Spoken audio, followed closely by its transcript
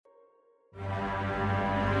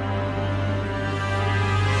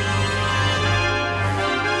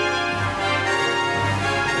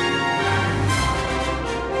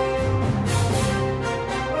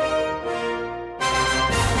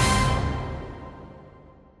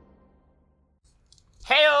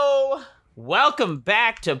Welcome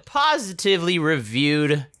back to Positively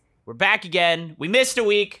Reviewed. We're back again. We missed a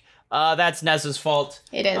week. That's Nessa's fault.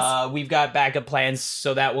 It is. We've got backup plans,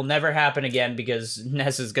 so that will never happen again because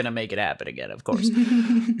Nessa's going to make it happen again, of course.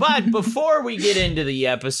 But before we get into the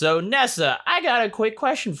episode, Nessa, I got a quick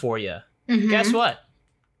question for you. Mm-hmm. Guess what?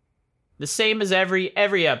 The same as every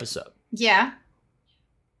episode. Yeah.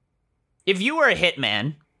 If you were a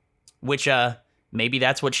hitman, which maybe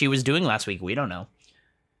that's what she was doing last week, we don't know.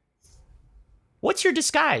 What's your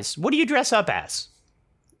disguise? What do you dress up as?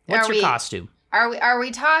 What's your costume? Are we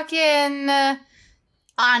talking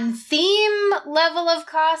on theme level of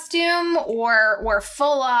costume or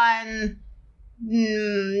full on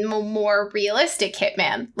more realistic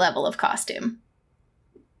Hitman level of costume?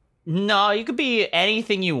 No, you could be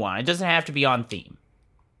anything you want. It doesn't have to be on theme.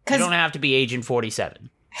 You don't have to be Agent 47.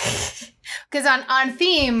 Because on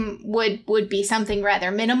theme would be something rather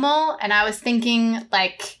minimal, and I was thinking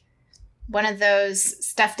like one of those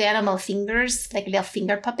stuffed animal fingers, like a little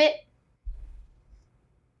finger puppet.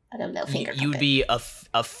 A little finger puppet. You'd be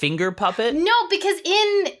a finger puppet? No, because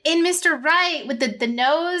in Mr. Right, with the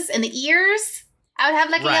nose and the ears, I would have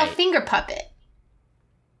like a little finger puppet.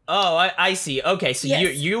 Oh, I see. Okay, so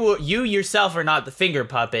yes. you yourself are not the finger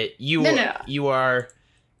puppet. No. You are...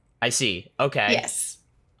 I see. Okay. Yes.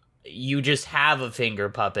 You just have a finger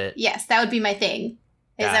puppet. Yes, that would be my thing.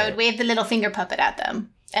 I would wave the little finger puppet at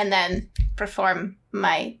them and then perform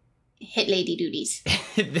my hit lady duties.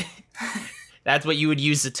 That's what you would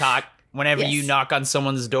use to talk whenever you knock on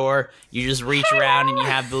someone's door. You just reach around and you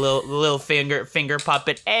have the little finger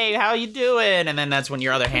puppet. Hey, how you doing? And then that's when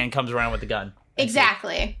your other hand comes around with the gun.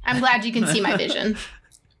 Exactly. I'm glad you can see my vision.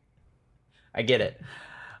 I get it.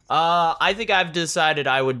 I think I've decided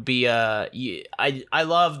I would be I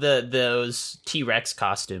love those T-Rex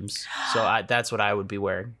costumes, so that's what I would be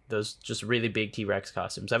wearing. Those just really big T-Rex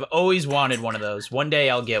costumes. I've always wanted one of those. One day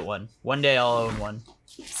I'll get one. One day I'll own one.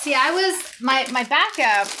 See, my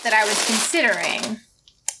backup that I was considering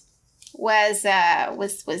was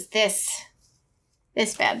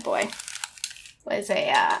this bad boy. Was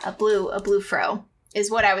a blue fro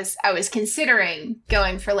is what I was considering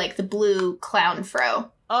going for, like the blue clown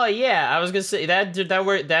fro. Oh yeah, I was gonna say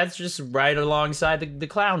that's just right alongside the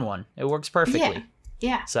clown one. It works perfectly.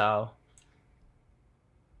 Yeah. So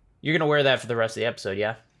you're gonna wear that for the rest of the episode,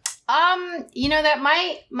 yeah? That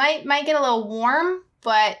might get a little warm,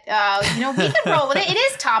 but we can roll with it. It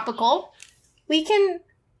is topical. We can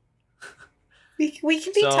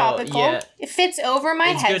be topical. Yeah, it fits over my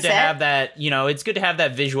headset. It's good to have that. It's good to have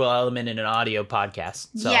that visual element in an audio podcast.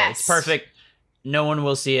 So It's perfect. No one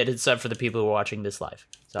will see it except for the people who are watching this live.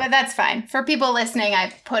 So. But that's fine. For people listening,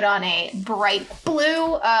 I put on a bright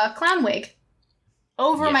blue clown wig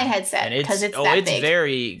over my headset because it's big.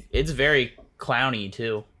 It's very clowny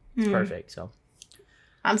too. It's perfect. So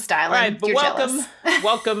I'm styling. All right, but You're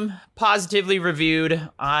welcome, Positively Reviewed.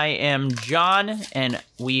 I am John, and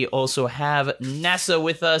we also have Nessa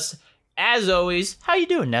with us as always. How you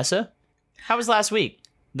doing, Nessa? How was last week?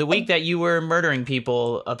 The week that you were murdering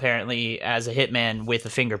people, apparently, as a hitman with a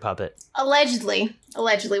finger puppet. Allegedly.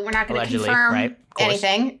 We're not going to confirm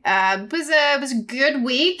anything. It was a good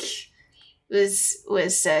week. It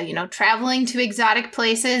was traveling to exotic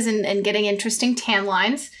places and getting interesting tan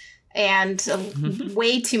lines. And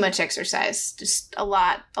way too much exercise. Just a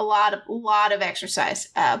lot of exercise.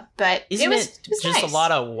 But it was just nice. A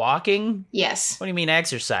lot of walking? Yes. What do you mean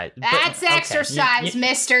exercise? That's exercise,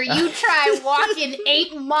 mister. You try walking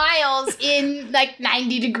 8 miles in like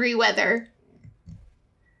 90-degree weather.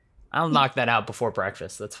 I'll knock that out before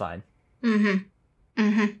breakfast. That's fine.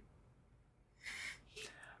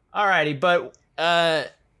 Alrighty, but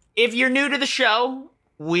if you're new to the show,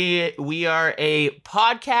 we are a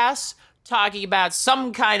podcast talking about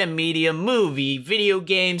some kind of media, movie, video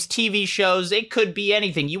games, TV shows. It could be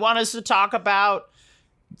anything. You want us to talk about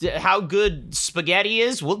how good spaghetti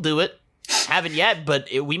is? We'll do it. Haven't yet, but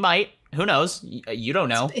we might. Who knows? You don't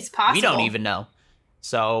know. It's possible. We don't even know.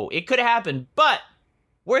 So it could happen. But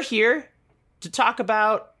we're here to talk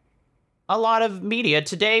about a lot of media.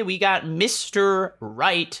 Today we got Mr.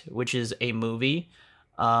 Right, which is a movie.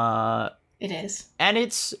 It is. And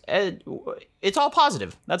it's all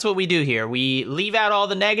positive. That's what we do here. We leave out all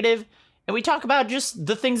the negative, and we talk about just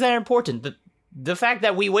the things that are important. The fact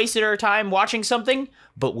that we wasted our time watching something,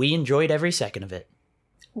 but we enjoyed every second of it.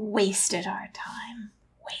 Wasted our time.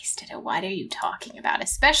 Wasted it. What are you talking about?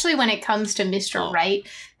 Especially when it comes to Mr. Right.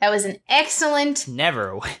 That was an excellent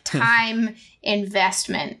time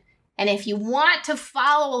investment. And if you want to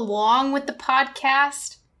follow along with the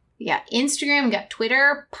podcast, We got Instagram, we got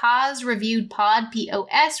Twitter, Pause Reviewed Pod,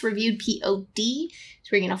 POS, Reviewed POD. So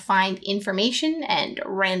we're going to find information and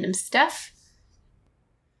random stuff.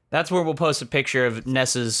 That's where we'll post a picture of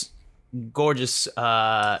Nessa's gorgeous,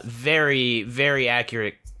 very, very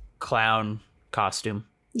accurate clown costume.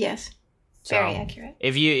 Yes. Very accurate.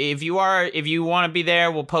 If you want to be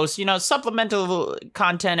there, we'll post, supplemental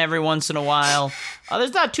content every once in a while.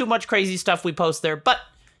 There's not too much crazy stuff we post there, but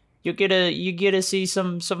you get to see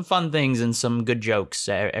some fun things and some good jokes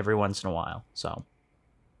every once in a while. So,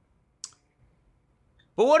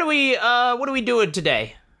 but what are we doing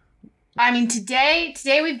today? I mean, today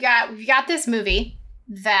we've got this movie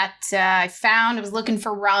that I found. I was looking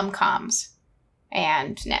for rom-coms.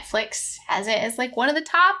 And Netflix has it as like one of the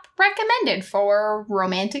top recommended for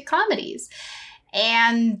romantic comedies.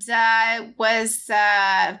 And was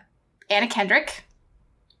Anna Kendrick,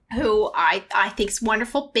 who I think is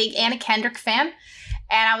wonderful, big Anna Kendrick fan.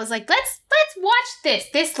 And I was like, let's watch this.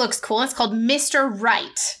 This looks cool. It's called Mr.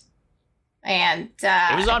 Right. And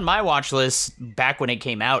it was on my watch list back when it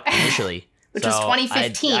came out initially. Which was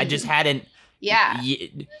 2015. I just hadn't. Yeah.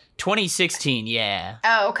 2016, yeah.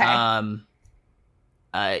 Oh, okay.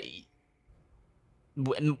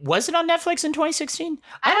 Was it on Netflix in 2016?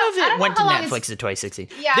 I don't know if it went to Netflix in 2016.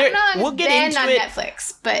 Yeah, I don't know how long it's been on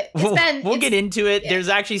Netflix, but we'll get into it. Yeah. There's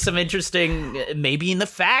actually some interesting, maybe in the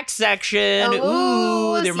facts section.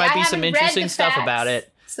 Ooh, there might be some interesting stuff about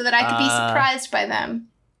it. So that I could be surprised by them.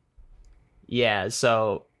 Yeah,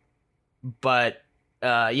 so, but,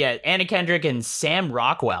 Anna Kendrick and Sam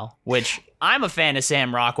Rockwell, which I'm a fan of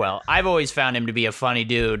Sam Rockwell. I've always found him to be a funny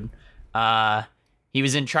dude. He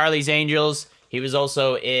was in Charlie's Angels. He was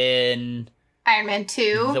also in Iron Man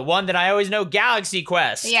 2. The one that I always know, Galaxy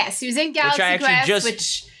Quest. Yes, he was in Galaxy Quest,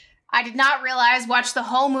 which I did not realize, watched the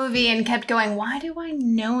whole movie and kept going, why do I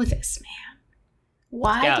know this man?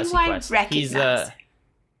 Why Galaxy do I Quest. Recognize him?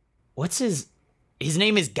 What's his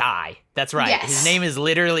name is Guy. That's right. Yes. His name is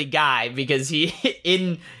literally Guy because he,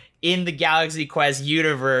 in the Galaxy Quest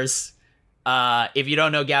universe, if you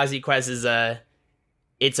don't know, Galaxy Quest is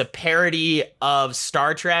it's a parody of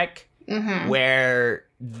Star Trek, where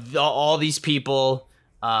all these people,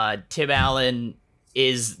 Tim Allen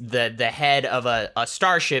is the head of a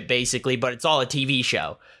starship, basically, but it's all a TV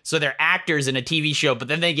show. So they're actors in a TV show, but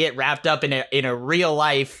then they get wrapped up in a real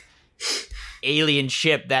life alien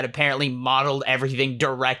ship that apparently modeled everything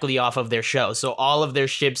directly off of their show. So all of their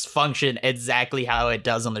ships function exactly how it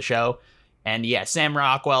does on the show. And yeah, Sam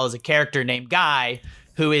Rockwell is a character named Guy,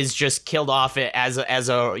 who is just killed off as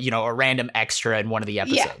a random extra in one of the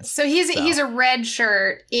episodes. Yeah, so he's a red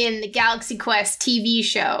shirt in the Galaxy Quest TV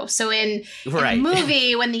show. So in the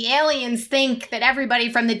movie, when the aliens think that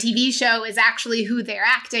everybody from the TV show is actually who they're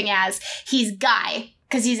acting as, he's Guy,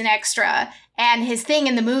 because he's an extra. And his thing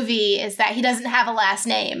in the movie is that he doesn't have a last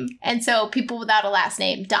name. And so people without a last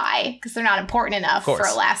name die, because they're not important enough for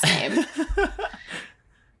a last name.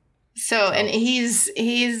 And he's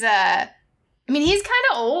kind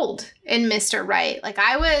of old in Mr. Right. Like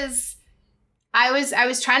I was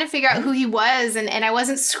trying to figure out who he was, and I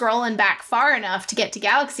wasn't scrolling back far enough to get to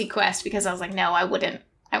Galaxy Quest because I was like, no, I wouldn't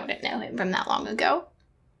know him from that long ago.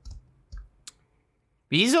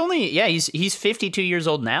 He's 52 years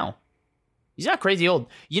old now. He's not crazy old.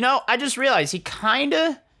 I just realized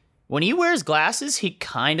when he wears glasses, he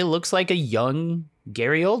kind of looks like a young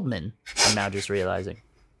Gary Oldman. I'm now just realizing.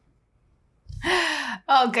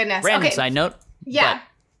 Oh, goodness. Random side note. Yeah.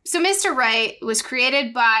 So Mr. Right was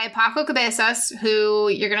created by Paco Cabezas, who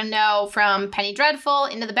you're going to know from Penny Dreadful,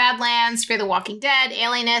 Into the Badlands, Fear the Walking Dead,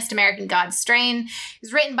 Alienist, American Gods Strain. It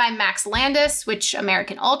was written by Max Landis, which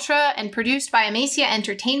American Ultra, and produced by Amasia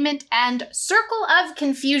Entertainment and Circle of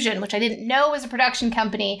Confusion, which I didn't know was a production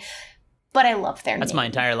company, but I love their name. That's my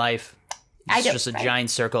entire life. It's just a giant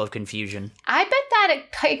circle of confusion. I bet that it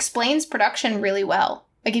explains production really well.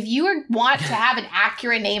 Like, if you want to have an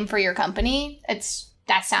accurate name for your company, that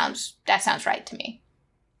sounds right to me.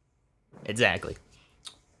 Exactly.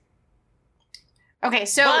 Okay,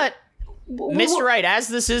 so... But, Mr. Right, as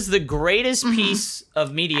this is the greatest piece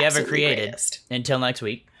of media ever created, until next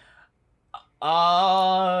week,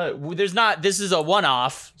 this is a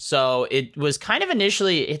one-off, so it was kind of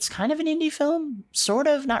initially, it's kind of an indie film, sort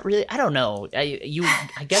of, not really, I don't know. I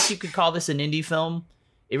guess you could call this an indie film.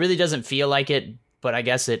 It really doesn't feel like it, but I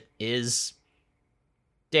guess it is.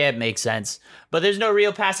 Yeah, it makes sense. But there's no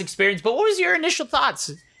real past experience. But what was your initial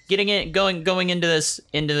thoughts going into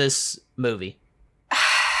this movie?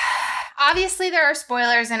 Obviously, there are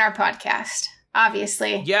spoilers in our podcast.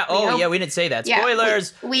 obviously. Yeah. We didn't say that.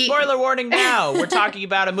 Spoilers. Spoiler warning now. We're talking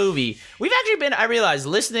about a movie. We've actually been, I realize,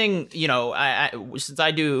 listening, since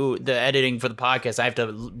I do the editing for the podcast, I have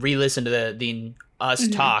to re-listen to the us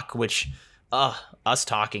talk, which, us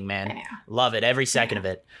talking, man. Love it. Every second of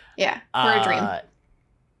it. Yeah. We're a dream.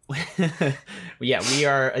 Yeah, we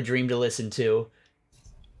are a dream to listen to.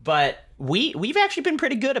 But we've actually been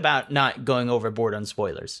pretty good about not going overboard on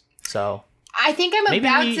spoilers. So I think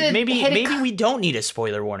maybe we don't need a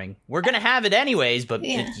spoiler warning. We're gonna have it anyways, but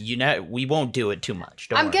we won't do it too much.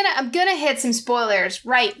 I'm gonna hit some spoilers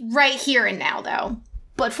right here and now, though.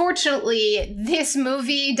 But fortunately, this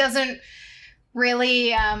movie doesn't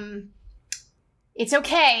really. It's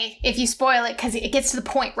okay if you spoil it because it gets to the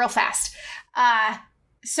point real fast.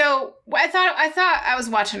 So I thought I was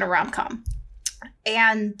watching a rom-com.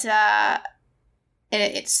 And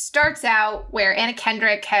it starts out where Anna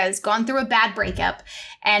Kendrick has gone through a bad breakup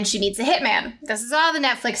and she meets a hitman. This is all the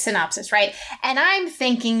Netflix synopsis, right? And I'm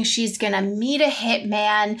thinking she's going to meet a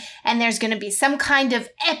hitman and there's going to be some kind of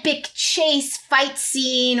epic chase fight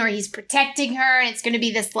scene or he's protecting her and it's going to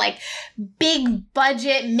be this like big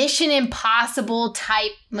budget Mission Impossible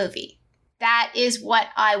type movie. That is what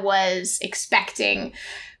I was expecting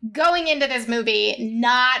going into this movie,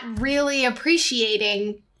 not really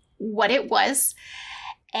appreciating what it was.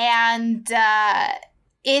 And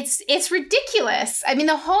it's ridiculous. I mean,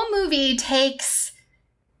 the whole movie takes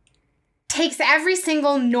every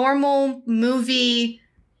single normal movie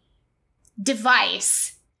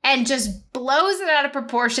device and just blows it out of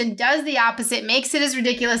proportion, does the opposite, makes it as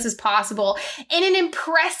ridiculous as possible in an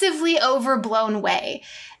impressively overblown way.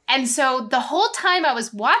 And so the whole time I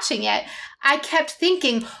was watching it, I kept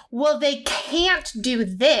thinking, well, they can't do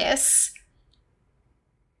this.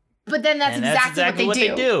 But then that's exactly what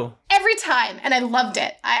they do. Every time. And I loved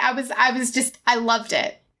it. I loved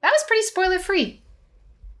it. That was pretty spoiler free.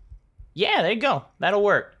 Yeah, there you go. That'll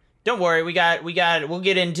work. Don't worry. We'll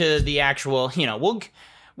get into the actual, we'll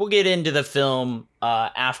get into the film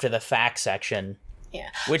after the fact section. Yeah.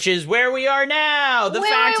 Which is where we are now. The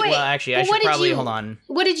facts. Wait. Well, actually, I should probably hold on.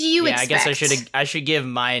 What did you expect? I guess I should give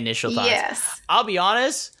my initial thoughts. Yes. I'll be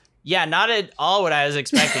honest. Yeah, not at all what I was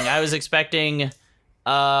expecting. I was expecting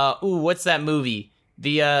what's that movie?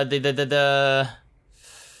 Oh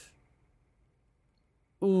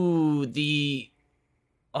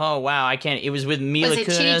wow, I can't. It was with Mila Kunis.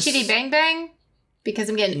 Was it Chitty Chitty Bang Bang? Because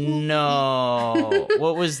I'm getting No.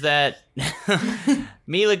 What was that?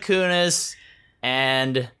 Mila Kunis.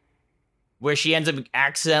 And where she ends up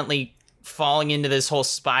accidentally falling into this whole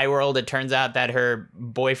spy world. It turns out that her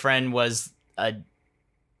boyfriend was a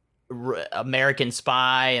American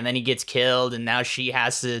spy, and then he gets killed, and now she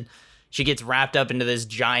gets wrapped up into this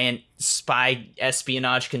giant spy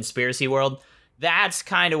espionage conspiracy world. That's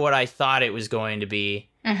kind of what I thought it was going to be.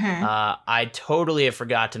 Mm-hmm. I totally have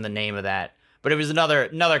forgotten the name of that, but it was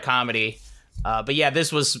another comedy. But yeah,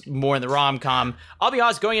 this was more in the rom-com. I'll be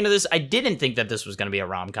honest, going into this, I didn't think that this was going to be a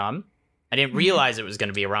rom-com. I didn't realize it was going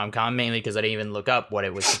to be a rom-com, mainly because I didn't even look up what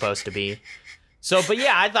it was supposed to be. So, but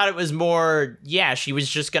yeah, I thought it was more, she was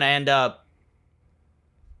just going to end up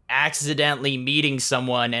accidentally meeting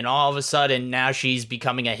someone, and all of a sudden, now she's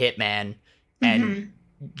becoming a hitman. And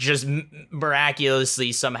just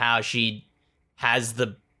miraculously, somehow, she has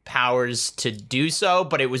the powers to do so,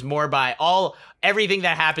 but it was more by everything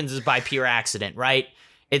that happens is by pure accident, right?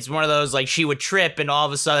 It's one of those, like, she would trip and all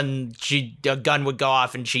of a sudden a gun would go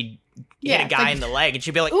off and she'd hit a guy in the leg and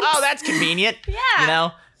she'd be like, oops. Oh, that's convenient.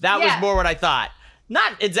 That was more what I thought.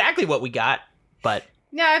 Not exactly what we got, but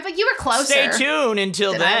no, but you were closer. Stay tuned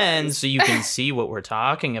until then so you can see what we're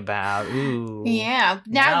talking about. Ooh. Yeah.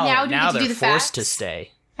 Now they're do the forced facts. to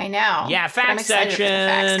stay. I know. Yeah, fact section.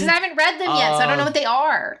 Because I haven't read them yet, so I don't know what they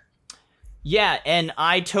are. Yeah, and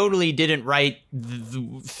I totally didn't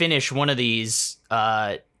finish one of these,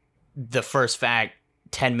 the first fact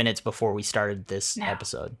 10 minutes before we started this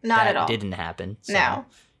episode. Not at all. That didn't happen. So no.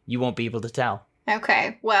 You won't be able to tell.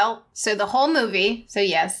 Okay, well, so the whole movie, so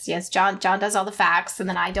yes, John does all the facts, and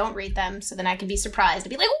then I don't read them, so then I can be surprised and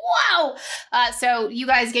be like, wow! So you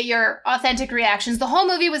guys get your authentic reactions. The whole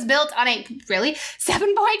movie was built on a,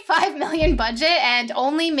 $7.5 million budget and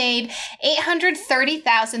only made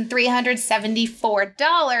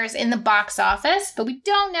 $830,374 in the box office, but we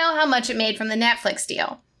don't know how much it made from the Netflix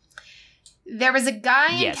deal. There was a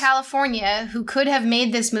guy in California who could have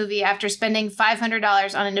made this movie after spending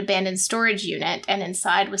 $500 on an abandoned storage unit, and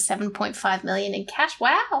inside was $7.5 million in cash.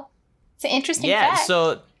 Wow. It's an interesting fact. Yeah,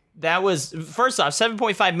 so that was, first off,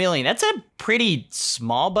 $7.5 million. That's a pretty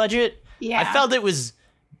small budget. Yeah. I felt it was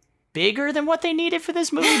bigger than what they needed for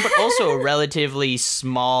this movie, but also a relatively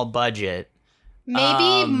small budget.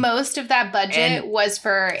 Maybe most of that budget was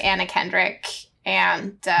for Anna Kendrick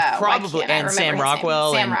and probably and Sam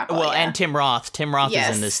Rockwell yeah. and Tim Roth. Tim Roth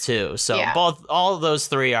is in this too. So all of those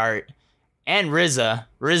three are, and RZA.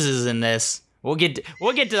 RZA's in this. We'll get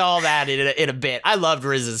to all that in a bit. I loved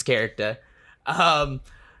RZA's character.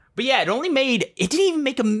 But yeah, it didn't even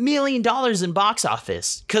make $1 million in box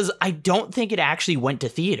office because I don't think it actually went to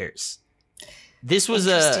theaters. This was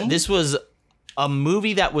a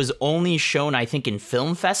movie that was only shown, I think, in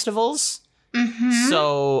film festivals. Mm-hmm.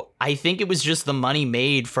 So I think it was just the money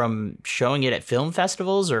made from showing it at film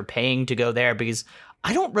festivals or paying to go there, because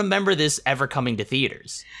I don't remember this ever coming to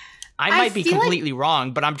theaters. I might be completely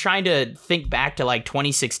wrong, but I'm trying to think back to like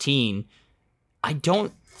 2016. I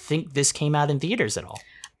don't think this came out in theaters at all.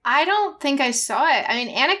 I don't think I saw it. I mean,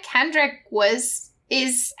 Anna Kendrick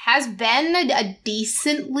has been a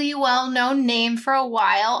decently well-known name for a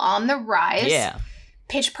while, on the rise. Yeah.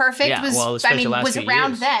 Pitch Perfect was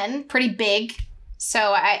around then, pretty big.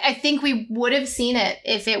 So I think we would have seen it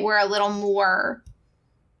if it were a little more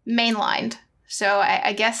mainlined. So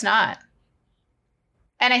I guess not.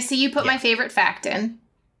 And I see you put my favorite fact in.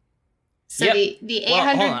 So the 800.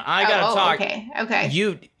 Well, hold on. I gotta talk.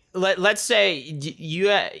 Okay. Let's say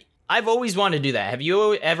you. I've always wanted to do that. Have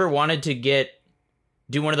you ever wanted to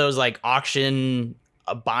do one of those like auction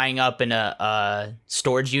buying up in a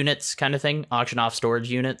storage units kind of thing? Auction off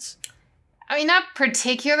storage units? I mean, not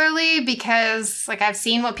particularly, because like I've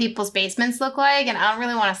seen what people's basements look like, and I don't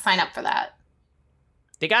really want to sign up for that.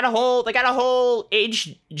 They got a whole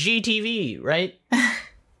HGTV, right?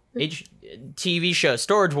 TV show,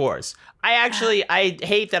 Storage Wars. I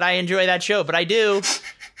hate that I enjoy that show, but I do.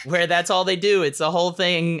 Where that's all they do. It's a whole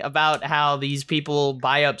thing about how these people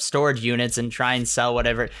buy up storage units and try and sell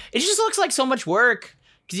whatever. It just looks like so much work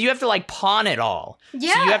because you have to like pawn it all.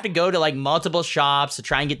 Yeah. So you have to go to like multiple shops to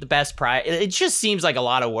try and get the best price. It just seems like a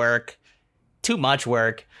lot of work, too much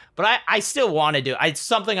work. But I still want to do.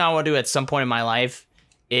 Something I want to do at some point in my life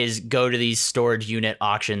is go to these storage unit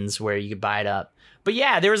auctions where you could buy it up. But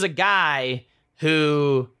yeah, there was a guy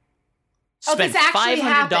who spent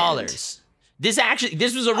 $500. This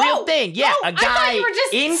was a real thing. Yeah, a guy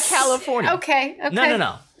in California. Okay.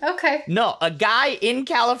 No. Okay. No, a guy in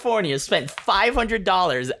California spent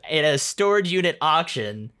 $500 at a storage unit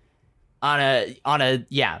auction and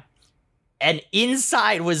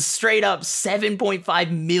inside was straight up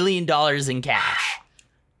 $7.5 million in cash.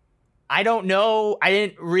 I don't know. I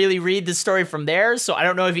didn't really read the story from there, so I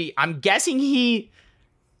don't know if I'm guessing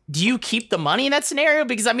do you keep the money in that scenario?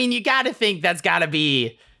 Because, I mean, you got to think that's got to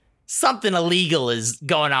be something illegal is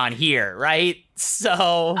going on here, right? So...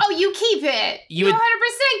 Oh, you keep it. You 100%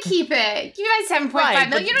 keep it. You guys $7.5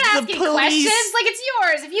 million. You're not asking questions. Like, it's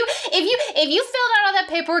yours. If you filled out all that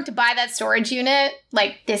paperwork to buy that storage unit,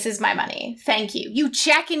 like, this is my money. Thank you. You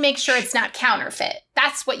check and make sure it's not counterfeit.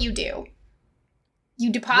 That's what you do.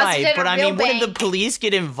 You deposit it in a real bank. Right, but I mean, wouldn't the police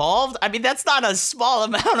get involved? I mean, that's not a small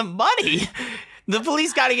amount of money. The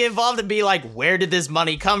police got to get involved and be like, where did this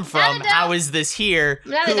money come from? How is this here?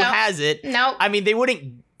 Who has it? No. I mean, they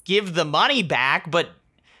wouldn't give the money back, but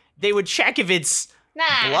they would check if it's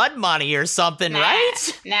blood money or something,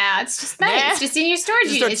 right? No, it's just money. It's just in your storage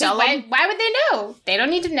unit. Why would they know? They don't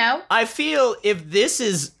need to know. I feel if this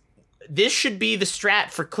should be the strat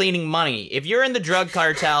for cleaning money. If you're in the drug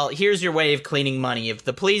cartel, here's your way of cleaning money. If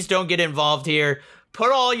the police don't get involved here,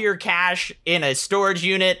 put all your cash in a storage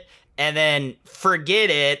unit and then forget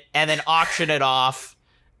it, and then auction it off,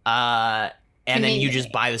 and then you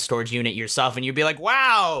just buy the storage unit yourself, and you'd be like,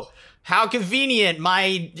 wow, how convenient,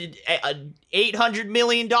 my $800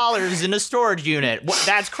 million in a storage unit.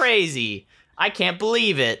 That's crazy. I can't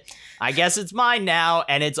believe it. I guess it's mine now,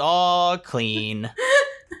 and it's all clean.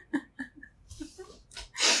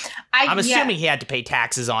 I'm assuming he had to pay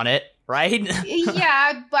taxes on it, right?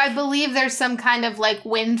 Yeah, I believe there's some kind of like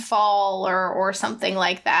windfall or something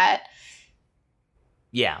like that.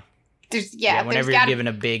 Yeah. Whenever you're given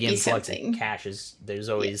a big influx of cash, there's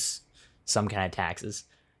always some kind of taxes.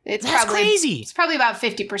 That's crazy. It's probably about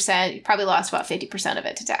 50%. You probably lost about 50% of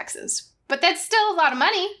it to taxes. But that's still a lot of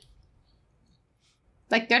money.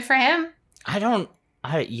 Like, good for him.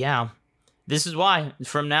 Yeah. This is why,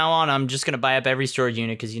 from now on, I'm just going to buy up every storage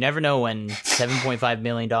unit, because you never know when $7.5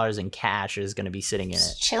 million in cash is going to be sitting in it.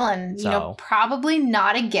 Just chilling. So, probably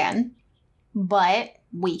not again, but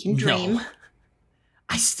we can dream. No.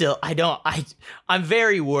 I'm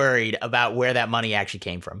very worried about where that money actually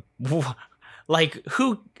came from. Like,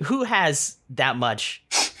 who has that much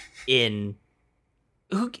in...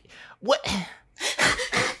 What...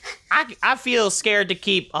 I feel scared to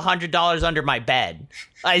keep $100 under my bed.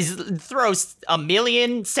 I throw $1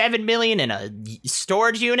 million, $7 million in a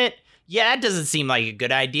storage unit. Yeah, that doesn't seem like a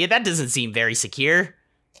good idea. That doesn't seem very secure.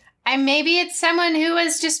 And maybe it's someone who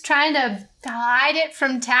was just trying to hide it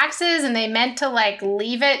from taxes and they meant to like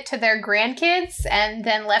leave it to their grandkids and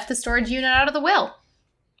then left the storage unit out of the will.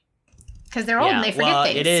 Because they're old and they forget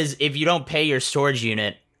things. It is. If you don't pay your storage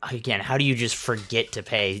unit, again, how do you just forget to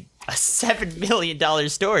pay a $7 million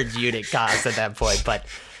storage unit cost at that point? But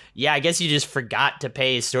yeah, I guess you just forgot to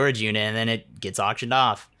pay a storage unit and then it gets auctioned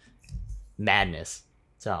off. Madness.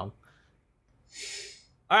 So.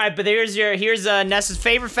 All right, but here's Nessa's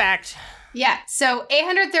favorite fact. Yeah, so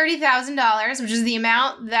 $830,000, which is the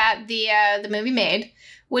amount that the movie made,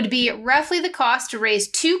 would be roughly the cost to raise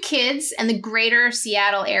 2 kids in the greater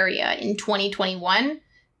Seattle area in 2021.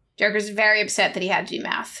 Joker's very upset that he had to do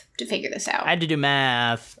math to figure this out. I had to do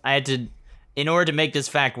math. In order to make this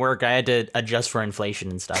fact work, I had to adjust for inflation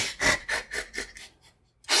and stuff.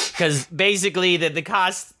 Because basically the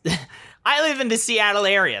cost... I live in the Seattle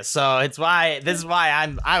area, so this is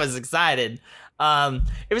why I was excited.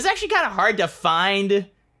 It was actually kind of hard to find.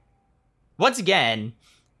 Once again,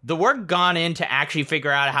 the work gone in to actually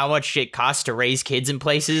figure out how much it costs to raise kids in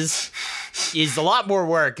places is a lot more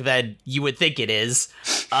work than you would think it is.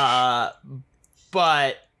 But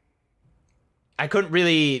I couldn't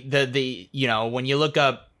really when you look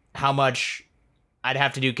up how much I'd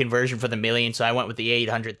have to do conversion for the million, so I went with the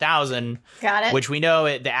 800,000. Got it. Which we know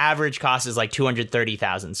the average cost is like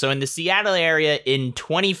 230,000. So in the Seattle area in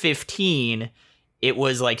 2015, it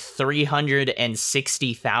was like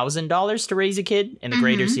 $360,000 to raise a kid in the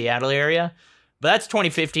greater Seattle area. But that's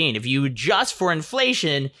 2015. If you adjust for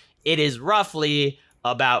inflation, it is roughly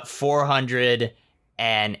about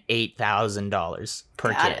 $408,000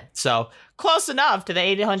 per kid. So close enough to the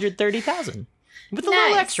 830,000. With a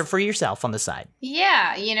little extra for yourself on the side.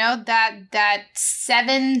 Yeah, that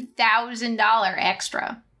 $7,000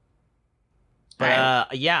 extra. But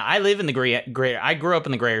I live in the greater. I grew up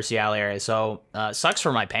in the greater Seattle area, so sucks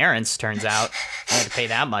for my parents. Turns out I had to pay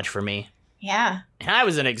that much for me. Yeah, and I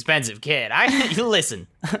was an expensive kid. You listen,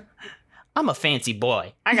 I'm a fancy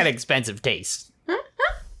boy. I got expensive taste.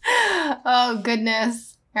 Oh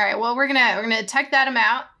goodness! All right, well we're gonna tuck that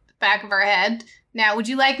amount back of our head. Now, would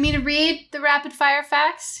you like me to read the rapid fire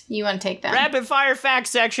facts? You want to take them? Rapid fire fact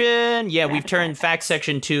section. Yeah, we've turned fact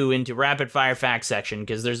section 2 into rapid fire fact section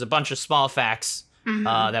because there's a bunch of small facts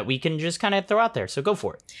that we can just kind of throw out there. So go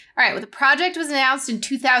for it. All right. Well, the project was announced in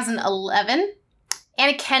 2011.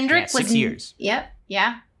 Anna Kendrick was 6 years. Yep.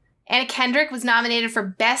 Yeah. Anna Kendrick was nominated for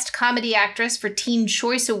Best Comedy Actress for Teen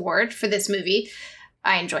Choice Award for this movie.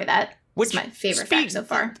 I enjoy that. It's my favorite fact so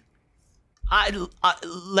far.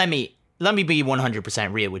 Let me be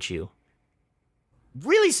 100% real with you.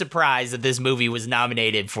 Really surprised that this movie was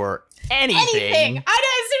nominated for anything. I know,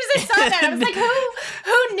 as soon as I saw that, I was like,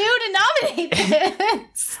 who knew to nominate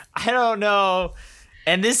this? I don't know.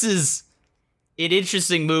 And this is an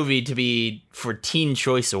interesting movie to be for Teen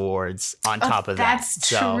Choice Awards on top of that. That's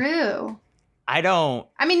true. I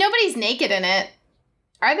mean, nobody's naked in it.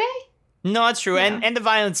 Are they? No, that's true. Yeah. And the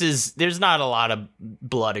violence there's not a lot of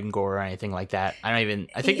blood and gore or anything like that. I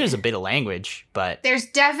think there's a bit of language, but there's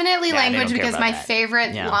definitely language because my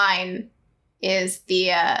favorite line is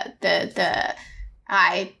the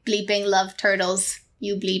I bleeping love turtles,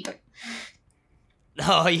 you bleep.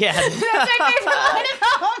 Oh yeah. That's my favorite line in the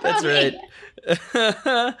whole movie. That's right.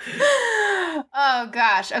 Oh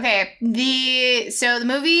gosh. Okay. So the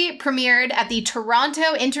movie premiered at the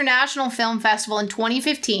Toronto International Film Festival in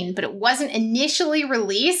 2015, but it wasn't initially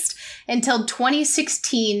released until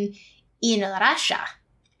 2016 in Russia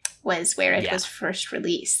was where it was first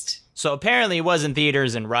released. So apparently it was in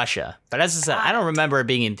theaters in Russia, but as I said, I don't remember it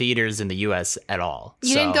being in theaters in the US at all.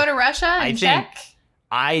 You didn't go to Russia and check?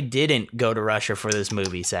 I didn't go to Russia for this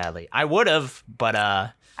movie, sadly. I would have, but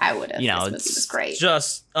I would have. This movie was great.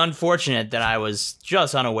 Just unfortunate that I was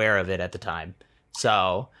just unaware of it at the time.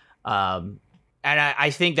 So, and I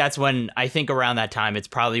think that's when, around that time, it's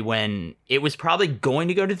probably when it was probably going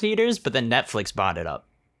to go to theaters, but then Netflix bought it up,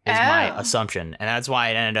 is my assumption. And that's why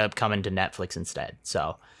it ended up coming to Netflix instead.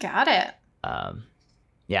 So. Got it.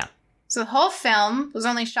 Yeah. So the whole film was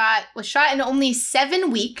shot in only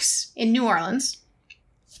 7 weeks in New Orleans.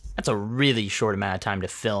 That's a really short amount of time to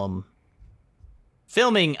film.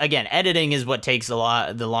 Filming, again, editing is what takes the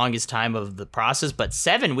longest time of the process, but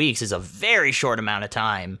 7 weeks is a very short amount of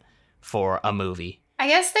time for a movie. I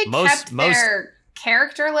guess they kept their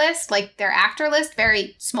character list, like their actor list,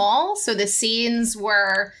 very small, so the scenes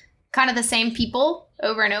were kind of the same people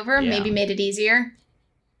over and over, maybe made it easier.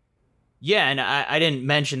 Yeah, and I didn't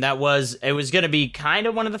mention it was going to be kind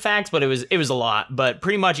of one of the facts, but it was a lot. But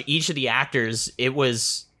pretty much each of the actors, they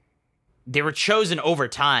were chosen over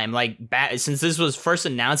time. Like since this was first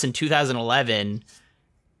announced in 2011,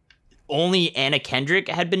 only Anna Kendrick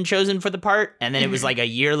had been chosen for the part, and then it was like a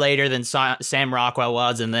year later than Sam Rockwell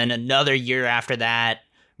was, and then another year after that,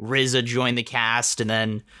 RZA joined the cast, and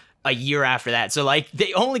then a year after that. So like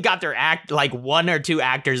they only got their one or two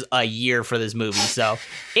actors a year for this movie. So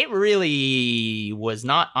it really was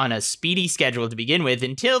not on a speedy schedule to begin with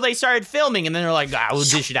until they started filming, and then they're like, we'll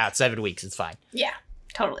dish it out 7 weeks. It's fine. Yeah,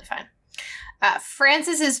 totally fine.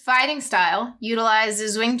 Francis's fighting style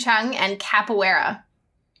utilizes Wing Chun and capoeira,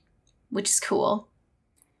 which is cool.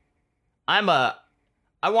 I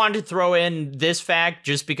wanted to throw in this fact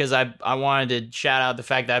just because I wanted to shout out the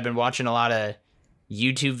fact that I've been watching a lot of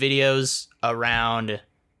YouTube videos around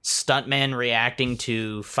stuntmen reacting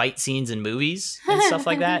to fight scenes in movies and stuff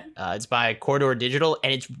like that. It's by Corridor Digital,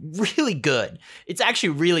 and it's really good. It's actually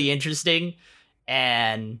really interesting,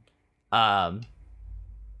 and they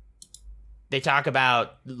talk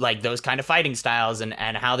about like those kind of fighting styles and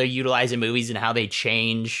how they're utilized in movies and how they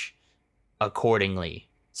change accordingly.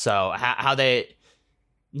 So how they,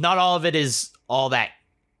 not all of it is all that,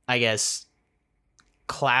 I guess,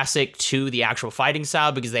 classic to the actual fighting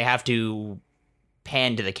style because they have to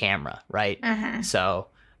pan to the camera, right? So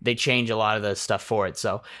they change a lot of the stuff for it.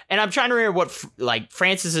 So, and I'm trying to remember what like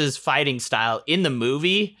Francis's fighting style in the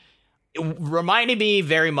movie reminded me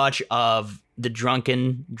very much of the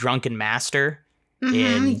Drunken Master.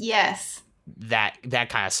 Yes, that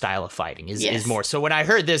kind of style of fighting is more. So when I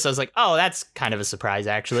heard this, I was like, oh, that's kind of a surprise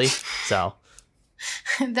actually. So.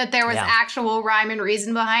 That there was actual rhyme and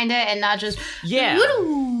reason behind it and not just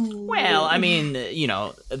Well, I mean, you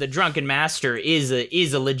know, the Drunken Master is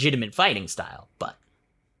a legitimate fighting style, but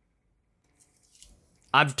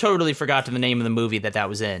I've totally forgotten the name of the movie that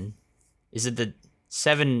was in. Is it the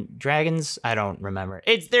Seven Dragons? I don't remember.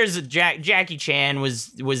 There's a Jackie Chan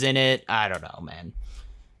was in it. I don't know, man.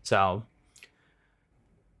 So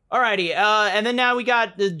alrighty, and then now we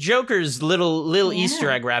got the Joker's little Easter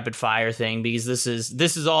egg rapid fire thing because this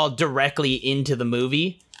is all directly into the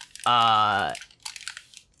movie.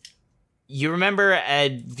 You remember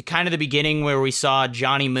at kind of the beginning where we saw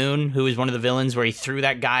Johnny Moon, who was one of the villains, where he threw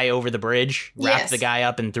that guy over the bridge, wrapped the guy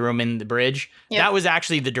up and threw him in the bridge? Yep. That was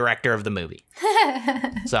actually the director of the movie.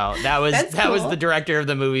 So that was the director of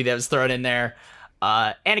the movie that was thrown in there.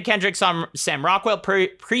 Anna Kendrick, Sam Rockwell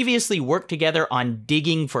previously worked together on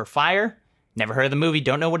Digging for Fire. Never heard of the movie,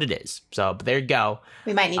 don't know what it is. So, but there you go.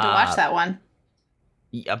 We might need to watch that one.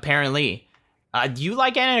 Apparently. Do you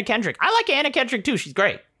like Anna Kendrick? I like Anna Kendrick too. She's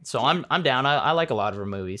great. So I'm down. I like a lot of her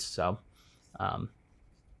movies. So,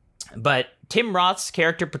 but Tim Roth's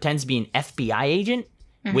character pretends to be an FBI agent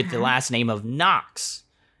with the last name of Knox.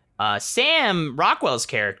 Sam Rockwell's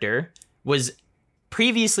character was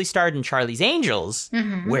previously starred in Charlie's Angels,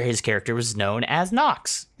 where his character was known as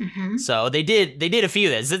Knox. So they did a few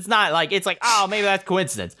of this. It's not like oh, maybe that's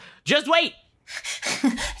coincidence. Just wait.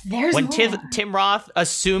 There's when more. Tim Roth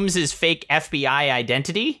assumes his fake FBI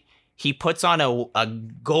identity, he puts on a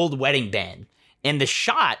gold wedding band, and the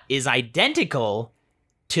shot is identical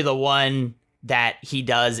to the one that he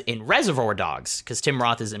does in Reservoir Dogs, because Tim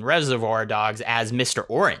Roth is in Reservoir Dogs as Mr.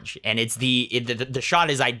 Orange, and it's the shot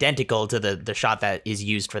is identical to the shot that is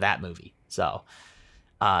used for that movie. So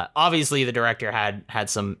obviously the director had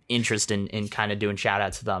some interest in kind of doing shout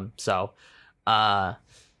outs to them. So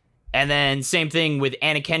and then same thing with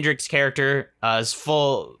Anna Kendrick's character. His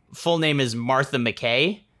full name is Martha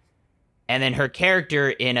McKay, and then her character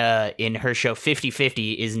in her show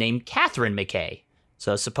 50/50 is named Catherine McKay.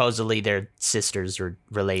 So supposedly they're sisters or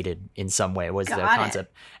related in some way was the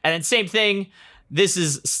concept. And then same thing. This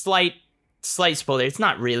is slight spoiler. It's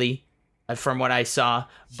not really from what I saw,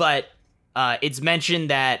 but it's mentioned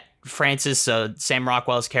that Francis, Sam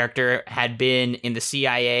Rockwell's character, had been in the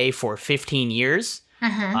CIA for 15 years.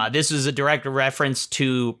 This was a direct reference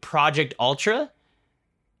to Project Ultra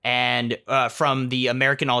and from the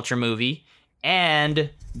American Ultra movie and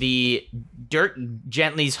the Dirk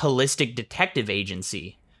Gently's Holistic Detective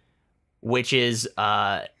Agency, which is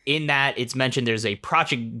in that it's mentioned there's a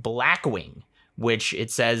Project Blackwing, which it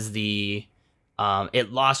says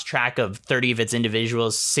it lost track of 30 of its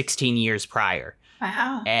individuals 16 years prior.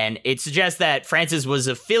 Wow. And it suggests that Francis was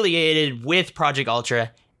affiliated with Project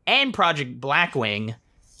Ultra and Project Blackwing,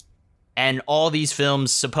 and all these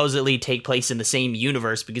films supposedly take place in the same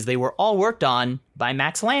universe because they were all worked on by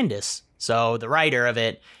Max Landis. So the writer of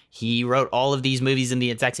it, he wrote all of these movies in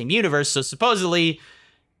the exact same universe. So supposedly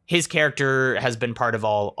his character has been part of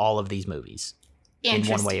all of these movies in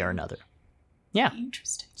one way or another. Yeah.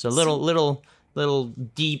 Interesting. So little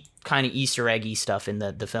deep kind of Easter eggy stuff in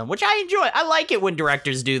the film, which I enjoy. I like it when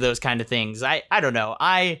directors do those kind of things. I don't know.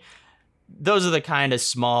 Those are the kind of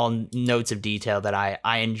small notes of detail that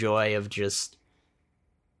I enjoy, of just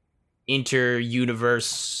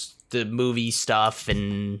inter-universe, the movie stuff,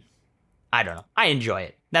 and I don't know. I enjoy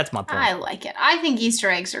it. That's my point. I like it. I think Easter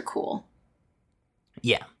eggs are cool.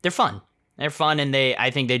 Yeah, they're fun. They're fun, and I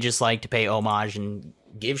think they just like to pay homage and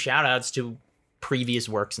give shout-outs to previous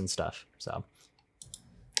works and stuff. So, all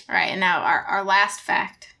right, and now our last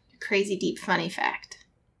fact, crazy deep funny fact.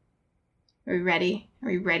 Are we ready? Are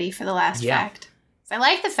we ready for the last fact? I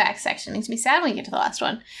like the fact section. It makes me sad when we get to the last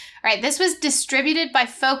one. All right, this was distributed by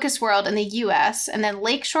Focus World in the U.S. and then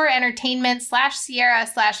Lakeshore Entertainment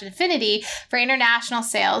 /Sierra/Infinity for international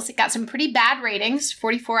sales. It got some pretty bad ratings,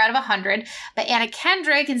 44 out of 100, but Anna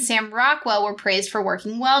Kendrick and Sam Rockwell were praised for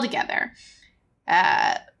working well together.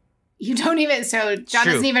 John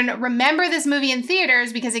doesn't even remember this movie in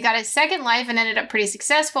theaters because it got a second life and ended up pretty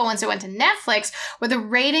successful once it went to Netflix, where the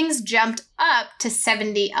ratings jumped up to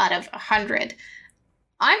 70 out of 100.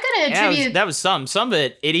 I'm going to attribute... that was some of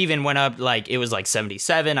it even went up, like, it was like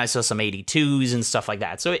 77. I saw some 82s and stuff like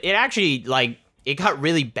that. So it actually, like, it got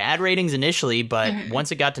really bad ratings initially, but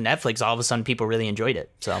once it got to Netflix, all of a sudden people really enjoyed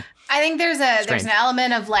it. So I think there's an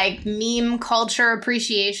element of, like, meme culture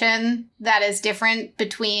appreciation that is different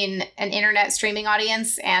between an internet streaming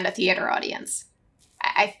audience and a theater audience.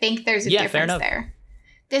 I think there's a difference there.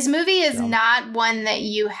 This movie is not one that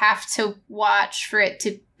you have to watch for it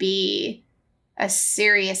to be a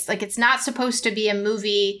serious, like, it's not supposed to be a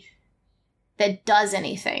movie that does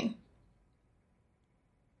anything.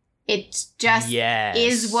 It just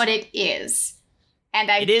is what it is. And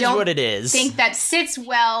I don't think that sits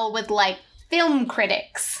well with, like, film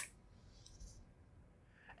critics.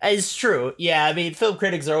 It's true. Yeah, I mean, film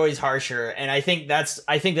critics are always harsher, and I think that's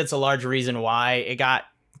a large reason why it got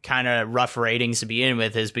kind of rough ratings to begin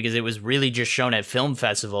with, is because it was really just shown at film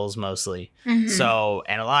festivals mostly. So,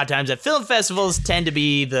 and a lot of times at film festivals tend to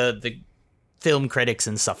be the film critics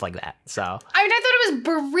and stuff like that. So, I mean, I thought it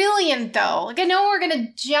was brilliant, though. Like, I know we're gonna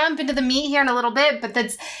jump into the meat here in a little bit, but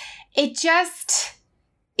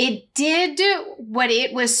it did what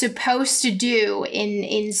it was supposed to do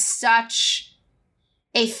in such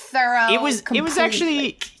a thorough. It was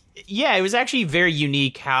actually. Yeah, it was actually very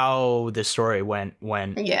unique how the story went.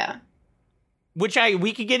 Yeah. Which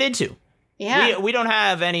we could get into. Yeah. We don't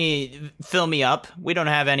have any Fill Me Up. We don't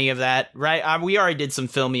have any of that, right? We already did some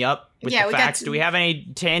Fill Me Up with the facts. Do we have any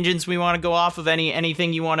tangents we want to go off of?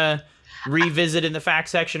 Anything you want to revisit in the fact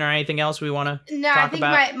section, or anything else we want to talk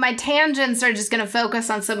about? I think my tangents are just going to focus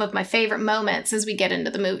on some of my favorite moments as we get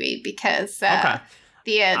into the movie, because I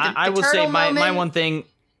will say my one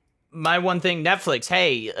thing, Netflix,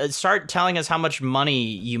 hey, start telling us how much money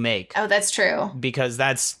you make. Oh, that's true. Because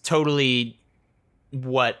that's totally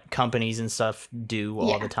what companies and stuff do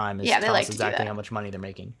all the time, is tell us exactly how much money they're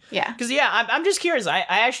making. Yeah. Because, I'm just curious. I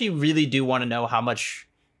actually really do want to know how much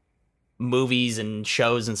movies and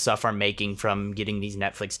shows and stuff are making from getting these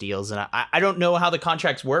Netflix deals. And I don't know how the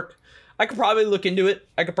contracts work. I could probably look into it.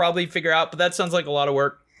 I could probably figure out, but that sounds like a lot of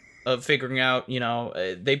work of figuring out,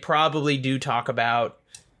 they probably do talk about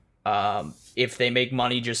if they make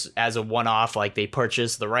money just as a one-off, like they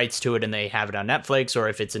purchase the rights to it and they have it on Netflix, or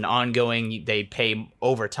if it's an ongoing, they pay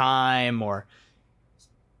over time, or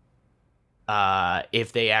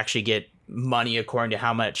if they actually get money according to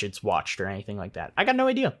how much it's watched or anything like that. I got no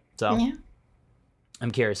idea. So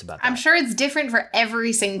I'm curious about that. I'm sure it's different for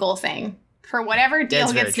every single thing, for whatever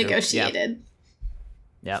deal gets negotiated.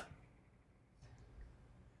 Yep.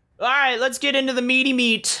 All right, let's get into the meaty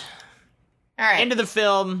meat. All right. Into the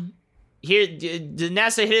film. Here,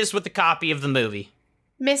 Nessa, hit us with the copy of the movie.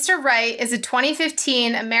 Mr. Right is a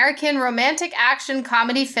 2015 American romantic action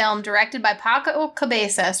comedy film directed by Paco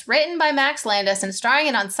Cabezas, written by Max Landis, and starring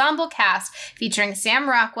an ensemble cast featuring Sam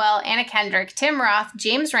Rockwell, Anna Kendrick, Tim Roth,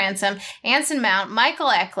 James Ransom, Anson Mount,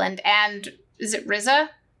 Michael Eklund, and is it RZA?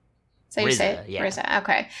 So you say RZA,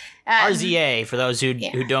 okay. RZA, for those who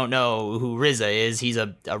don't know who RZA is, he's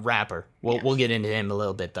a rapper. We'll get into him a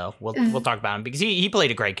little bit, though. We'll talk about him, because he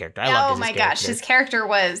played a great character. I loved his character. Oh my gosh, his character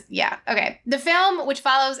was, okay. The film, which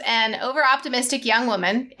follows an over-optimistic young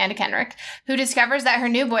woman, Anna Kendrick, who discovers that her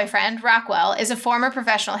new boyfriend, Rockwell, is a former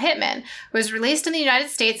professional hitman, was released in the United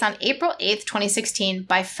States on April 8th, 2016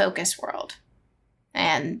 by Focus World.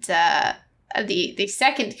 And, the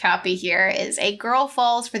second copy here is a girl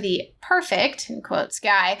falls for the perfect, in quotes,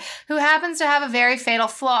 guy who happens to have a very fatal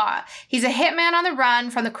flaw. He's a hitman on the run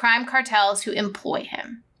from the crime cartels who employ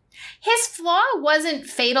him. His flaw wasn't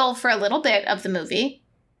fatal for a little bit of the movie.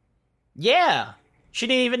 Yeah, she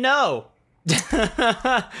didn't even know.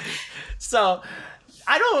 So,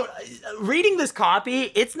 reading this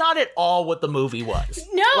copy, it's not at all what the movie was.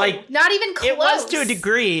 No, like, not even close. It was to a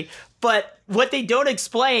degree, but what they don't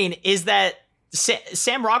explain is that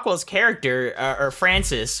Sam Rockwell's character, or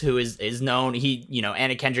Francis, who is known,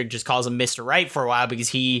 Anna Kendrick just calls him Mr. Right for a while because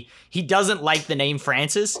he doesn't like the name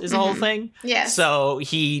Francis is the whole thing. Yeah. So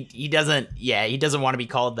he doesn't want to be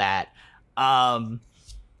called that.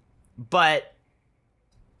 But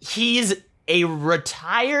he's a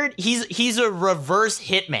retired, he's a reverse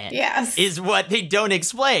hitman. Yes. Is what they don't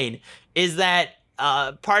explain, is that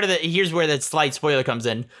part of here's where that slight spoiler comes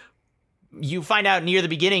in. You find out near the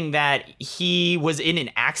beginning that he was in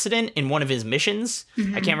an accident in one of his missions.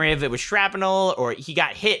 I can't remember if it was shrapnel or he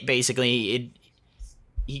got hit, basically.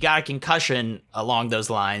 He got a concussion along those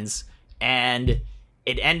lines, and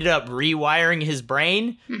it ended up rewiring his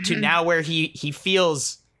brain to now where he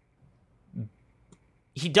feels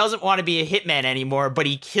he doesn't want to be a hitman anymore, but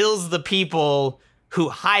he kills the people who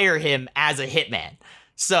hire him as a hitman.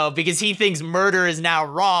 So, because he thinks murder is now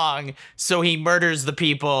wrong, so he murders the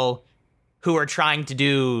people who are trying to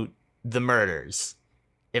do the murders,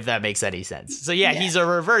 if that makes any sense. So yeah, he's a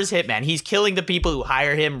reverse hitman. He's killing the people who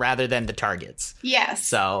hire him rather than the targets. Yes.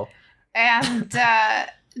 So. And,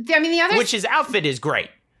 the other... Which his outfit is great.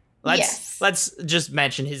 Let's just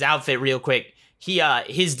mention his outfit real quick.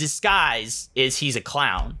 His disguise is he's a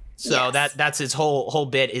clown. So that's his whole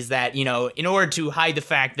bit, is that, in order to hide the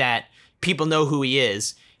fact that people know who he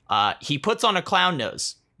is, he puts on a clown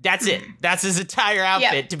nose. That's it. That's his entire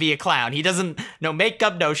outfit to be a clown. He doesn't, no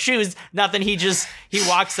makeup, no shoes, nothing. He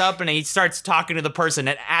walks up and he starts talking to the person.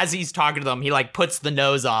 And as he's talking to them, he puts the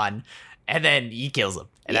nose on and then he kills them.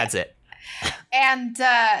 And that's it. And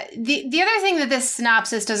the other thing that this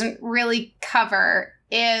synopsis doesn't really cover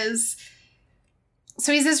is,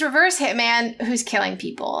 so he's this reverse hitman who's killing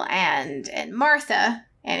people. And Martha,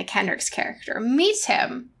 Anna Kendrick's character, meets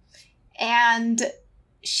him. And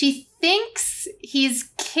she thinks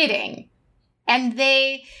he's kidding. And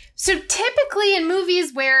so typically in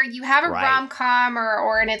movies where you have a rom-com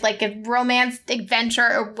or in a romance adventure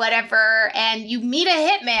or whatever, and you meet a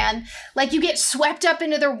hitman, you get swept up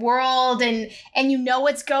into their world and you know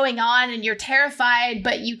what's going on and you're terrified,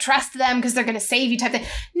 but you trust them because they're going to save you type thing.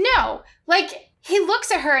 No, he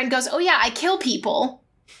looks at her and goes, "Oh yeah, I kill people."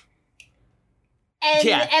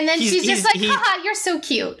 And then she's just haha, you're so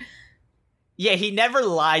cute. Yeah, he never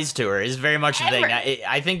lies to her is very much the thing.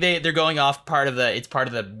 I think they're going off part of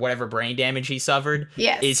the whatever brain damage he suffered.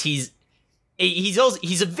 Yes. Is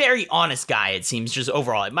he's a very honest guy, it seems, just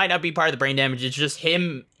overall. It might not be part of the brain damage, it's just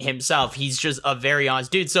himself. He's just a very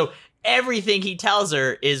honest dude. So everything he tells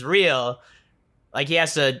her is real.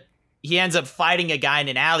 He ends up fighting a guy in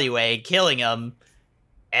an alleyway, killing him.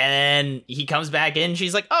 And then he comes back in,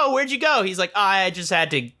 she's like, "Oh, where'd you go?" He's like, "Oh, I just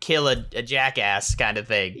had to kill a jackass," kind of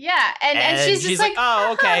thing. Yeah, and she's just like,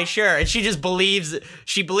 "Oh, okay, sure." And she just believes that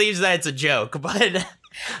it's a joke, but... And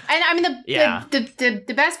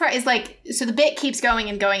the best part is so the bit keeps going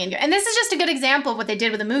and going and going. And this is just a good example of what they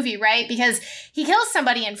did with the movie, right? Because he kills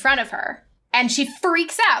somebody in front of her and she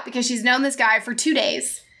freaks out because she's known this guy for 2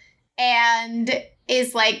 days and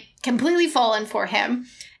is completely fallen for him.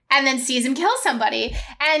 And then sees him kill somebody.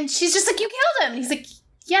 And she's just like, "You killed him." And he's like,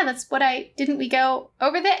 "Yeah, that's what didn't we go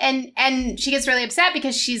over that?" And she gets really upset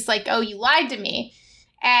because she's like, "Oh, you lied to me."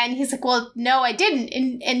 And he's like, "Well, no, I didn't."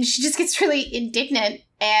 And she just gets really indignant.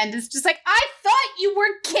 And it's just like, "I thought you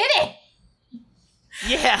were kidding."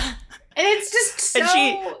 Yeah. And it's just so...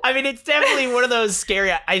 And it's definitely one of those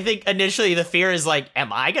scary... I think initially the fear is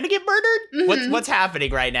am I going to get murdered? What's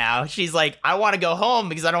happening right now? She's like, "I want to go home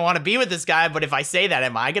because I don't want to be with this guy. But if I say that,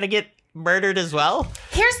 am I going to get murdered as well?"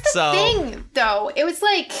 Here's the thing, though. It was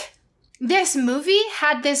this movie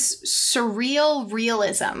had this surreal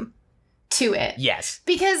realism to it. Yes.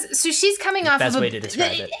 Because, so she's coming off best of... way to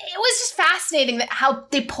describe it. It was just fascinating how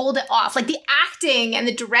they pulled it off. The acting and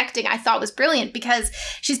the directing I thought was brilliant because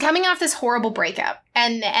she's coming off this horrible breakup.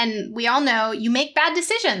 And we all know you make bad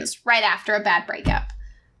decisions right after a bad breakup.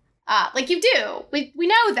 You do. We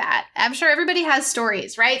know that. I'm sure everybody has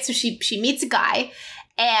stories, right? So she meets a guy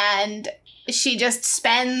and she just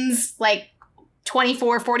spends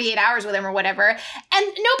 24, 48 hours with him or whatever.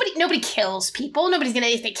 And nobody kills people.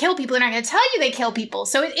 If they kill people, they're not going to tell you they kill people.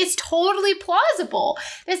 So it's totally plausible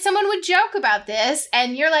that someone would joke about this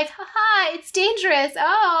and you're like, "Haha, it's dangerous.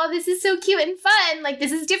 Oh, this is so cute and fun.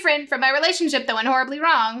 This is different from my relationship that went horribly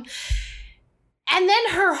wrong." And then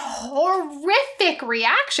her horrific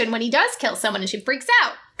reaction when he does kill someone and she freaks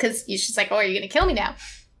out because she's like, "Oh, are you going to kill me now?"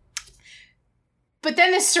 But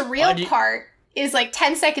then the surreal part is like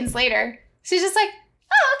 10 seconds later. She's just like,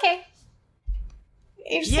 oh, okay.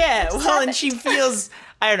 Yeah, well, and she feels,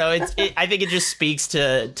 I don't know, I think it just speaks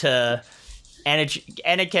to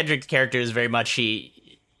Anna Kendrick's character is very much, she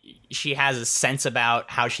has a sense about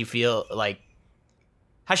how she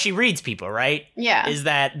how she reads people, right? Yeah. Is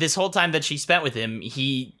that this whole time that she spent with him,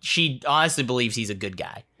 she honestly believes he's a good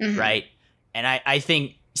guy, right? And I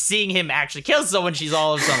think seeing him actually kill someone, she's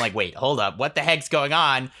all of a sudden like, wait, hold up, what the heck's going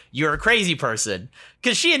on? You're a crazy person.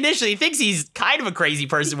 Because she initially thinks he's kind of a crazy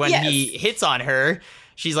person when he hits on her.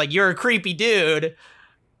 She's like, you're a creepy dude.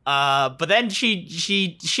 But then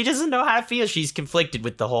she doesn't know how to feel. She's conflicted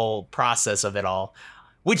with the whole process of it all.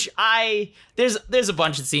 Which there's a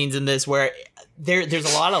bunch of scenes in this where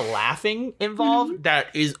there's a lot of laughing involved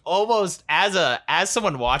that is almost, as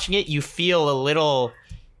someone watching it, you feel a little,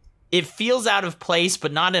 it feels out of place,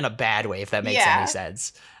 but not in a bad way, if that makes any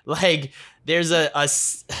sense. Like, there's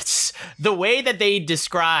the way that they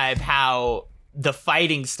describe how the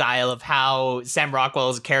fighting style of how Sam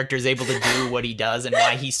Rockwell's character is able to do what he does and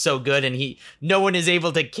why he's so good and no one is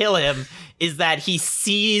able to kill him is that he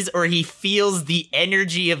sees or he feels the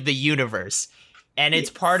energy of the universe. And it's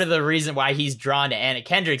part of the reason why he's drawn to Anna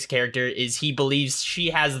Kendrick's character is he believes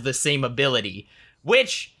she has the same ability,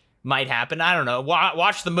 which might happen. I don't know.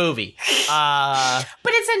 Watch the movie. But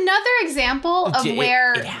it's another example of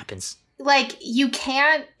where it happens. Like, you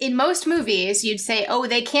can't, in most movies, you'd say, oh,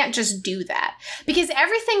 they can't just do that. Because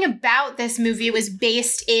everything about this movie was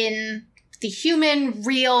based in the human,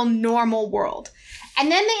 real, normal world.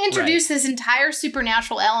 And then they introduce this entire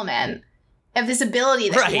supernatural element of this ability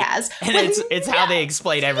that he has. And it's how they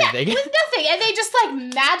explain everything. Yeah, with nothing. And they just, like,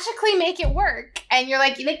 magically make it work. And you're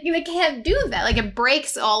like, they can't do that. Like, it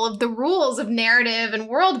breaks all of the rules of narrative and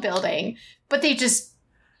world building. But they just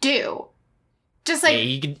do. Just like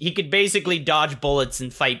he could basically dodge bullets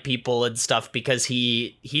and fight people and stuff because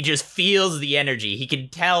he just feels the energy. He can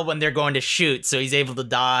tell when they're going to shoot, so he's able to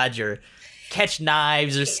dodge or catch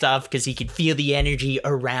knives or stuff because he can feel the energy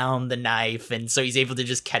around the knife, and so he's able to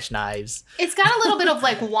just catch knives. It's got a little bit of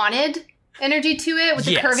like Wanted energy to it with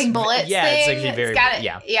the curving bullets. Yeah, thing. it's actually very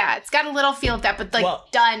it's got a little feel of that, but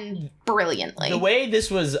like done brilliantly. The way this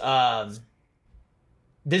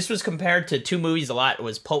was compared to two movies a lot. It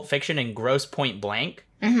was Pulp Fiction and Grosse Pointe Blank.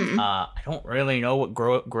 I don't really know what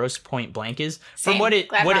Grosse Pointe Blank is. Same. From what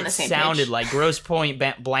it sounded page. like, Grosse Pointe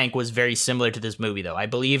Blank was very similar to this movie, though. I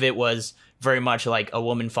believe it was very much like a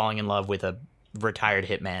woman falling in love with a retired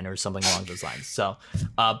hitman or something along those lines. So,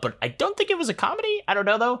 but I don't think it was a comedy. I don't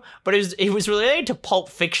know, though. But it was related to Pulp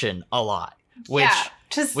Fiction a lot, which...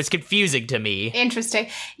 was confusing to me. Interesting.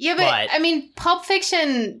 Yeah, but I mean, Pulp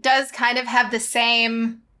Fiction does kind of have the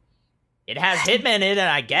same... It has hitmen in it,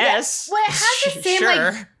 I guess. Yeah. Well, it has the same,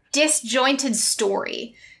 like, disjointed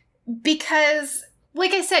story. Because,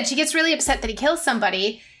 like I said, she gets really upset that he kills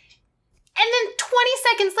somebody. And then 20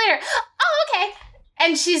 seconds later, oh, okay.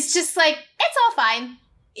 And she's just like, it's all fine.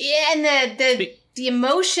 And the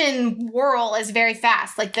emotion whirl is very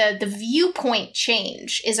fast. Like, the viewpoint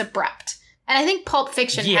change is abrupt. And I think Pulp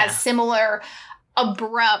Fiction has similar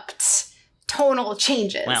abrupt tonal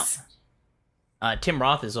changes. Well, Tim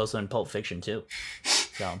Roth is also in Pulp Fiction, too.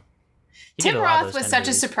 So Tim Roth was such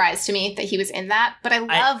a surprise to me that he was in that, but I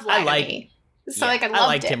love Lie to Me. So, I loved it. I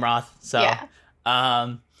like Tim Roth. So,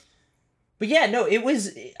 but yeah, no, it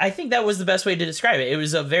was, I think that was the best way to describe it. It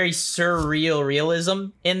was a very surreal realism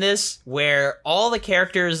in this, where all the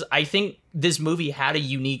characters, I think this movie had a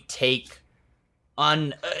unique take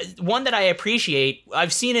on one that I appreciate.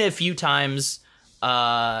 I've seen it a few times.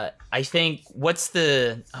 I think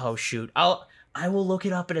I will look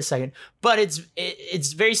it up in a second. But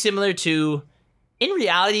it's very similar to, in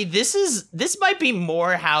reality, this might be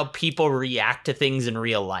more how people react to things in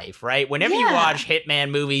real life, right? Whenever you watch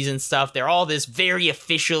Hitman movies and stuff, they're all this very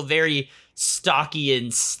official, very stocky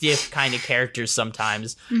and stiff kind of characters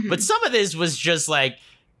sometimes. But some of this was just like,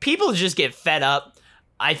 people just get fed up.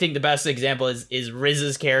 I think the best example is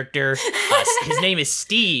Riz's character. His name is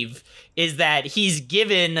Steve. Is that he's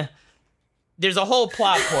given... There's a whole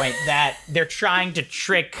plot point that they're trying to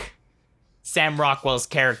trick Sam Rockwell's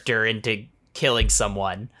character into killing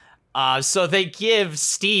someone. So they give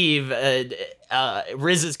Steve,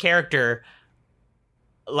 Riz's character,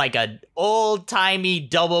 like an old-timey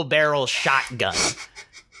double-barrel shotgun.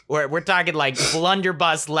 We're talking like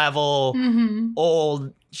blunderbuss level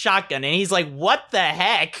old shotgun, and he's like, what the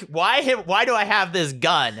heck, why do I have this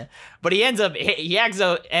gun? But he ends up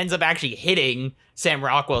actually hitting Sam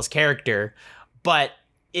Rockwell's character. But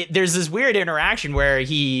there's this weird interaction where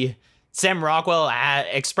Sam Rockwell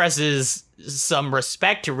expresses some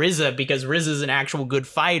respect to RZA because RZA's an actual good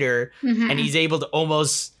fighter, and he's able to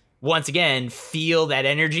almost, once again, feel that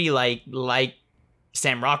energy like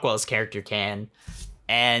Sam Rockwell's character can.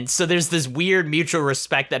 And so there's this weird mutual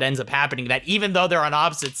respect that ends up happening, that even though they're on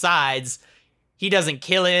opposite sides, he doesn't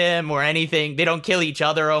kill him or anything. They don't kill each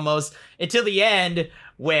other almost until the end,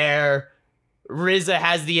 where RZA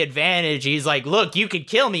has the advantage. He's like, look, you could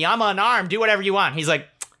kill me. I'm unarmed. Do whatever you want. He's like,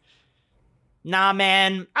 nah,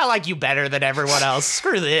 man, I like you better than everyone else.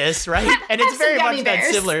 Screw this, right? And it's very much that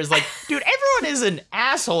similar. It's like, dude, everyone is an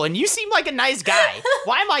asshole, and you seem like a nice guy.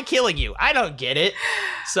 Why am I killing you? I don't get it.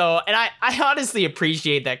 So, and I honestly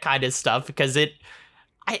appreciate that kind of stuff because it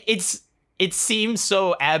seems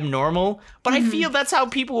so abnormal, but I feel that's how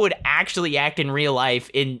people would actually act in real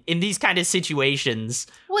life in these kind of situations.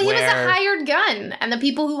 Well, he was a hired gun, and the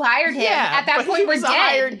people who hired him at that point were dead. A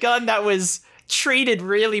hired gun that was treated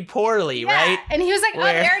really poorly, right? And he was like,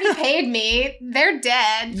 they already paid me. They're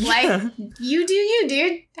dead. Like, you do you,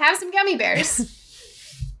 dude. Have some gummy bears.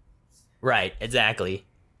 Right, exactly.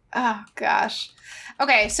 Oh, gosh.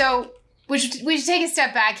 Okay, so we should take a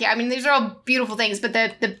step back here. I mean, these are all beautiful things, but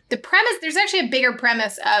the premise, there's actually a bigger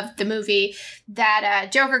premise of the movie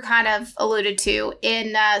that Joker kind of alluded to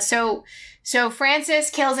in, So Francis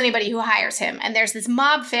kills anybody who hires him, and there's this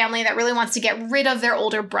mob family that really wants to get rid of their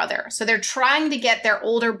older brother. So they're trying to get their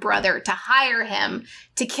older brother to hire him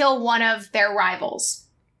to kill one of their rivals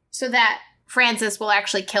so that Francis will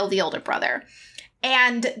actually kill the older brother.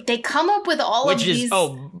 And they come up with all of these...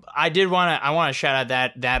 I want to shout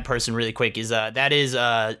out that person really quick. That is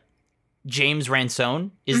James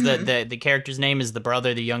Ransone is the character's name, is the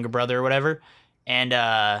brother, the younger brother or whatever. And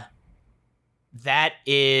that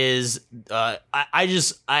is the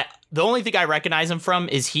only thing I recognize him from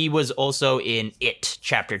is he was also in It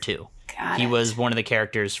Chapter 2. He was one of the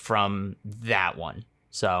characters from that one.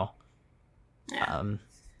 So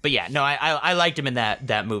but yeah, no, I liked him in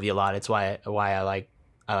that movie a lot. It's why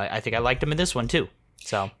I think I liked him in this one too.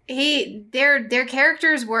 So their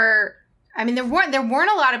characters were, I mean, there weren't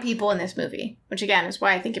a lot of people in this movie, which again is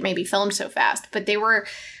why I think it may be filmed so fast, but they were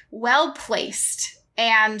well placed.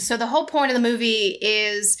 And so the whole point of the movie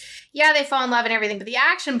is, they fall in love and everything, but the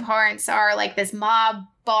action parts are like this mob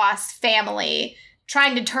boss family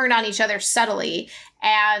trying to turn on each other subtly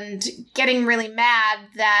and getting really mad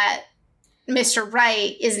that Mr.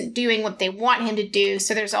 Right isn't doing what they want him to do.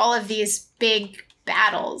 So there's all of these big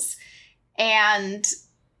battles. And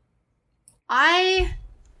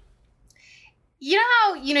you know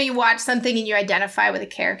how, you watch something and you identify with a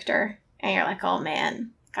character and you're like, oh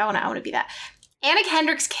man, I want to be that. Anna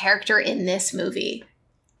Kendrick's character in this movie,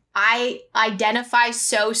 I identify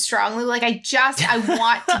so strongly. Like, I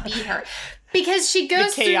want to be her. Because she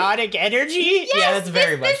goes through... chaotic energy? Yes, yeah, that's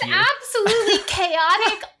very much this absolutely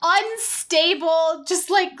chaotic, unstable, just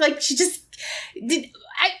like she just...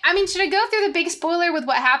 I mean, should I go through the big spoiler with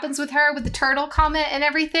what happens with her, with the turtle comment and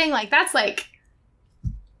everything? Like, that's like...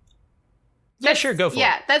 Yeah, sure, go for it.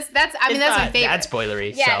 Yeah, that's my favorite. That's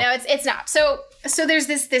spoilery. Yeah, no, it's not. So there's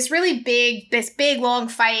this really big long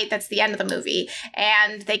fight that's the end of the movie,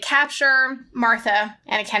 and they capture Martha,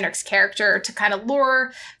 Anna Kendrick's character, to kind of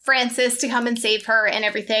lure Francis to come and save her and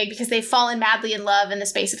everything, because they've fallen madly in love in the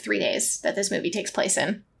space of 3 days that this movie takes place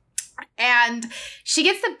in. And she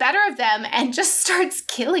gets the better of them and just starts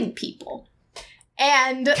killing people.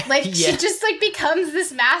 And she just becomes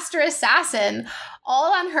this master assassin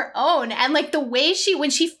all on her own. And the way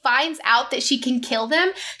when she finds out that she can kill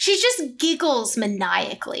them, she just giggles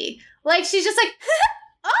maniacally. She's just like,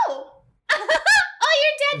 oh,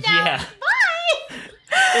 you're dead now. Yeah. Bye.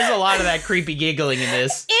 There's a lot of that creepy giggling in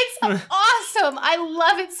this. It's awesome. I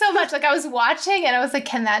love it so much. I was watching and I was like,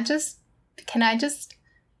 can't,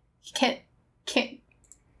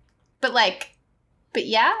 but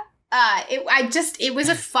yeah. It was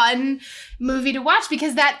a fun movie to watch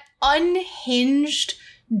because that unhinged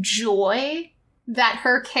joy that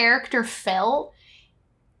her character felt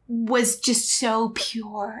was just so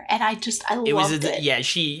pure, and I loved it. Yeah,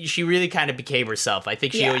 she really kind of became herself. I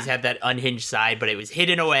think she always had that unhinged side, but it was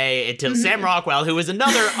hidden away until Sam Rockwell, who was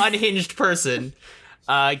another unhinged person,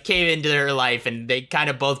 came into her life, and they kind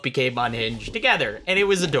of both became unhinged together, and it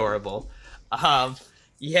was adorable.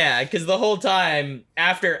 Yeah, because the whole time,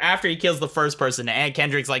 after he kills the first person, Anna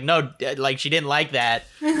Kendrick's like, no, she didn't like that.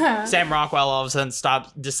 Sam Rockwell all of a sudden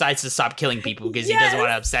decides to stop killing people because he doesn't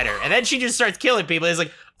want to upset her. And then she just starts killing people. He's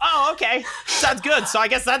like, oh, okay, sounds good. So I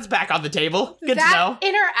guess that's back on the table. Good to know. That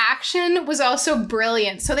interaction was also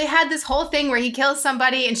brilliant. So they had this whole thing where he kills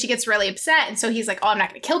somebody and she gets really upset. And so he's like, oh, I'm not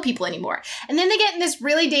going to kill people anymore. And then they get in this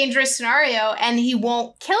really dangerous scenario and he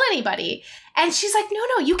won't kill anybody. And she's like,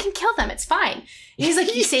 no, you can kill them. It's fine. And he's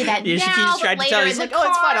like, you say that now, she keeps trying to tell him, he's like, oh,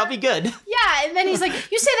 it's fine. I'll be good. Yeah. And then he's like,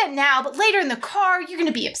 you say that now, but later in the car, you're going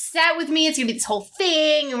to be upset with me. It's going to be this whole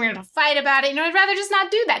thing and we're going to fight about it. I'd rather just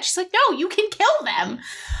not do that. She's like, no, you can kill them.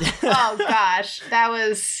 Oh, gosh. That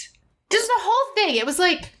was just the whole thing. It was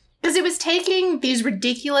like, because it was taking these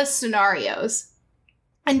ridiculous scenarios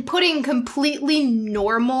and putting completely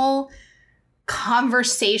normal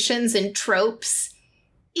conversations and tropes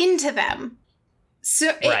into them.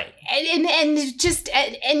 So right.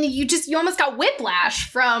 And you almost got whiplash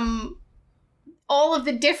from all of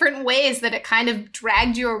the different ways that it kind of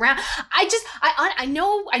dragged you around. I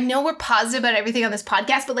know we're positive about everything on this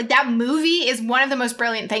podcast, but like that movie is one of the most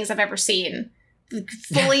brilliant things I've ever seen.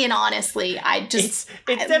 Fully and honestly, it's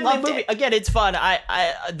definitely a movie. Again, it's fun.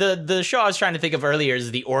 The show I was trying to think of earlier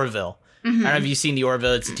is The Orville. Mm-hmm. I don't know if you've seen The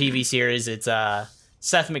Orville. It's a TV series. It's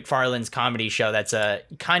Seth MacFarlane's comedy show that's a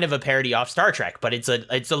kind of a parody off Star Trek, but it's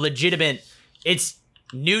a legitimate, it's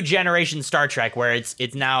new generation Star Trek where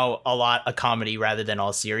it's now a lot a comedy rather than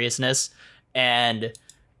all seriousness. And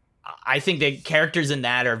I think the characters in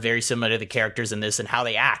that are very similar to the characters in this and how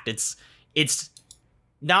they act. It's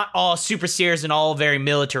not all super serious and all very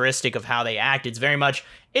militaristic of how they act. It's very much,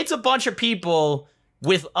 it's a bunch of people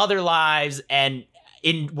with other lives and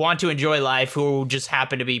want to enjoy life who just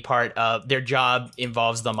happen to be part of their job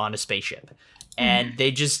involves them on a spaceship. And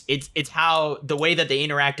they just, it's how the way that they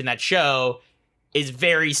interact in that show is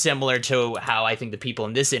very similar to how I think the people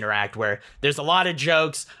in this interact, where there's a lot of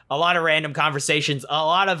jokes, a lot of random conversations, a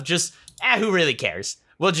lot of just, who really cares?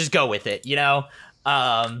 We'll just go with it, you know?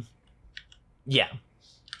 Yeah.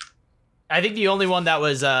 I think the only one that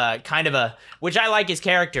was kind of which I like his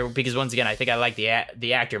character because once again I think I like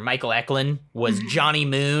the actor Michael Eklund was Johnny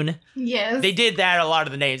Moon. Yes, they did that a lot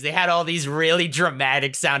of the names. They had all these really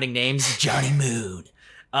dramatic sounding names. Johnny Moon.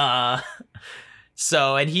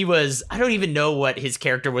 So and he was I don't even know what his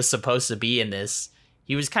character was supposed to be in this.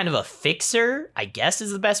 He was kind of a fixer, I guess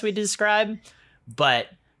is the best way to describe. But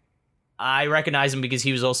I recognize him because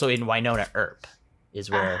he was also in Wynonna Earp. Is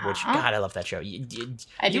where, which, God, I love that show. You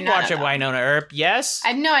watch Wynonna Earp, yes?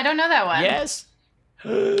 I don't know that one. Yes?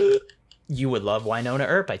 You would love Wynonna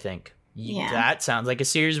Earp, I think. Yeah. That sounds like a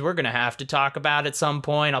series we're going to have to talk about at some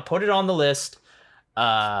point. I'll put it on the list.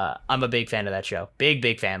 I'm a big fan of that show.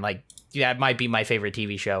 Big fan. Like, that might be my favorite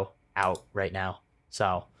TV show out right now.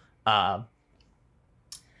 So,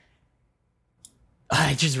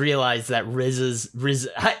 I just realized that Riz.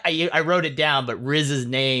 I wrote it down, but Riz's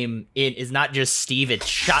name is not just Steve; it's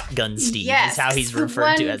Shotgun Steve. Yes, is how he's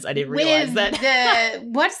referred to as. I didn't realize that.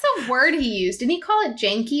 What's the word he used? Didn't he call it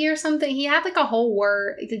janky or something? He had like a whole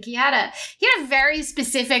word. Like he had a very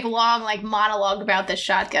specific long like monologue about the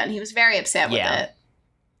shotgun. He was very upset with it.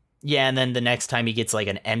 Yeah, and then the next time he gets like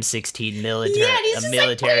an M16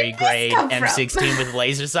 military grade M16 with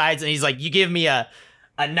laser sights, and he's like, "You give me a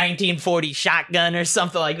 1940 shotgun or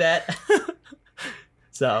something like that."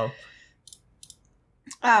 So,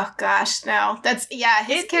 oh gosh, no, that's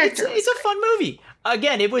his character. It's a fun movie.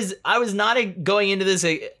 Again, I was not going into this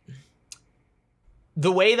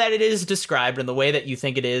the way that it is described and the way that you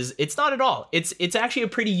think it is. It's not at all. It's actually a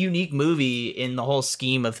pretty unique movie in the whole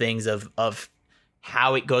scheme of things of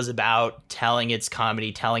how it goes about telling its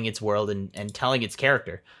comedy, telling its world, and telling its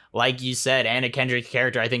character. Like you said, Anna Kendrick's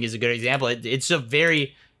character, I think, is a good example. It's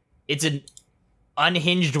an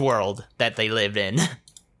unhinged world that they live in.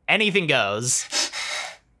 Anything goes.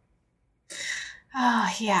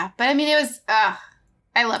 Oh, yeah. But I mean, it was,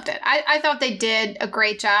 I loved it. I thought they did a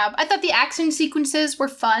great job. I thought the action sequences were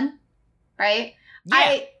fun, right?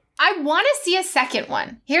 Yeah. I want to see a second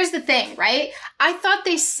one. Here's the thing, right? I thought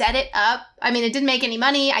they set it up. I mean, it didn't make any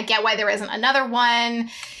money. I get why there isn't another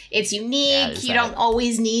one. It's unique. You don't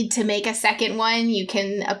always need to make a second one. You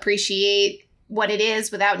can appreciate what it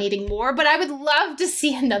is without needing more. But I would love to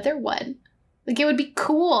see another one. Like, it would be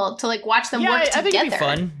cool to, like, watch them work together. I think it'd be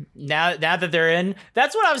fun. Now that they're in.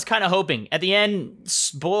 That's what I was kind of hoping. At the end,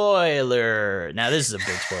 spoiler. Now, this is a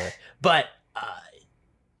big spoiler. But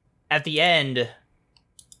at the end,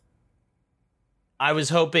 I was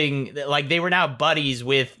hoping that, like, they were now buddies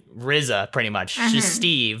with RZA, pretty much. Just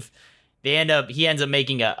Steve. He ends up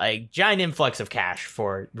making a giant influx of cash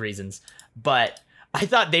for reasons. But I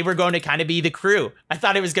thought they were going to kind of be the crew. I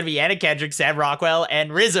thought it was going to be Anna Kendrick, Sam Rockwell,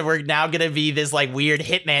 and RZA were now going to be this like weird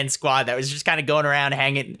hitman squad that was just kind of going around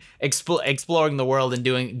hanging, exploring the world and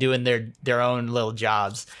doing their own little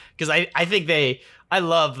jobs. Because I think I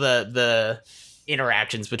love the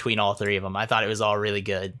interactions between all three of them. I thought it was all really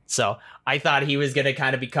good. So I thought he was going to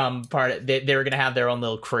kind of become part of, they were going to have their own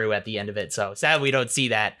little crew at the end of it. So sadly we don't see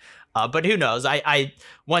that. But who knows? I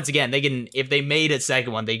once again, they can, if they made a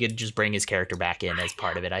second one, they could just bring his character back in as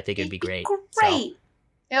part of it. I think it'd be great. Great.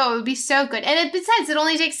 Oh, it would be so good. And besides, it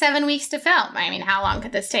only takes 7 weeks to film. I mean, how long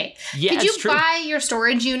could this take? Yeah, could you buy your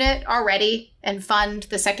storage unit already and fund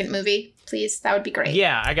the second movie, please? That would be great.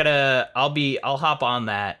 Yeah, I'll hop on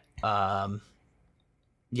that. I'll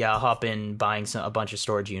hop in buying a bunch of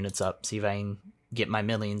storage units up, see if I can get my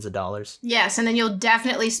millions of dollars. Yes, and then you'll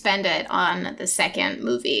definitely spend it on the second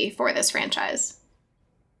movie for this franchise.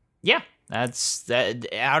 Yeah, that's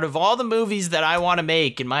that. Out of all the movies that I want to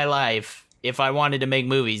make in my life, if I wanted to make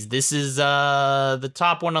movies, this is the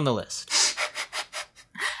top one on the list.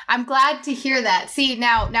 I'm glad to hear that. See,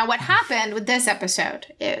 now what happened with this episode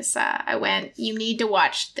is I went, you need to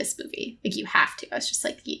watch this movie. Like, you have to. I was just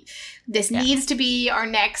like, this needs to be our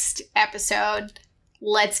next episode.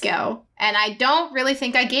 Let's go. And I don't really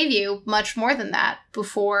think I gave you much more than that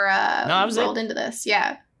before we rolled into this.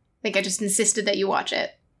 Yeah. I think I just insisted that you watch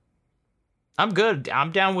it. I'm good.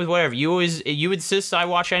 I'm down with whatever. You insist I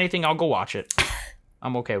watch anything, I'll go watch it.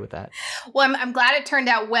 I'm okay with that. Well, I'm glad it turned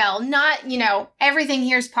out well. Not, everything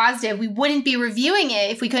here is positive. We wouldn't be reviewing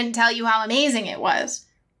it if we couldn't tell you how amazing it was.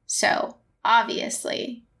 So,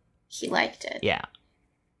 obviously, he liked it. Yeah.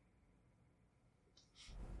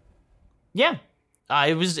 Yeah.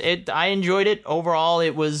 I enjoyed it. Overall,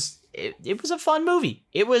 it was a fun movie.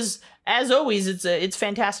 It was, as always, it's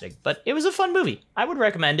fantastic, but it was a fun movie. I would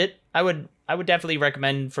recommend it. I would definitely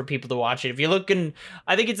recommend for people to watch it. If you're looking,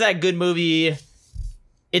 I think it's that good movie.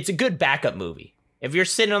 It's a good backup movie. If you're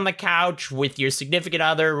sitting on the couch with your significant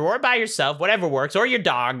other or by yourself, whatever works, or your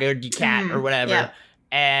dog or your cat or whatever,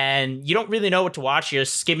 and you don't really know what to watch, you're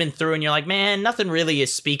skimming through and you're like, man, nothing really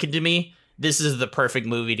is speaking to me. This is the perfect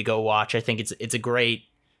movie to go watch. I think it's a great,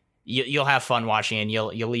 you'll have fun watching and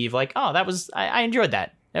you'll leave like, oh, I enjoyed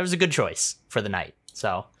that. That was a good choice for the night.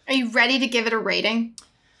 So, are you ready to give it a rating?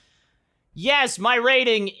 Yes, my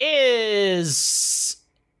rating is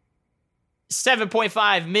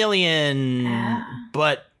 7.5 million,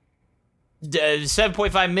 but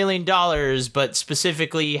 $7.5 million, but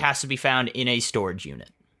specifically has to be found in a storage unit.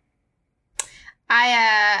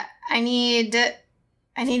 I need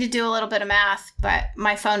to do a little bit of math, but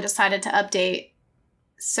my phone decided to update,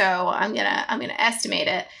 so I'm gonna estimate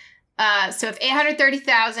it. So if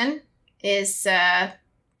 830,000 is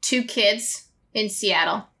 2 kids in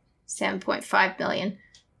Seattle, 7.5 million.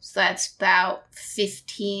 So that's about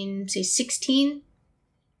 16 Seattle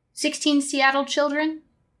children.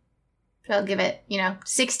 So I'll give it,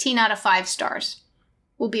 16 out of 5 stars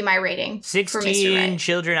will be my rating. 16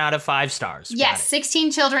 children out of 5 stars. Yes,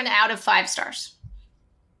 16 children out of 5 stars.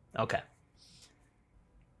 Okay.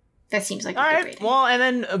 That seems like a good rating. Well, and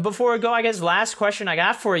then before we go, I guess last question I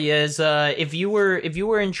got for you is if you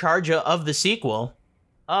were in charge of the sequel,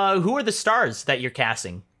 who are the stars that you're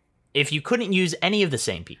casting? If you couldn't use any of the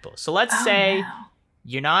same people. So let's say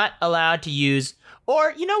you're not allowed to use,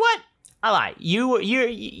 or you know what? I lie.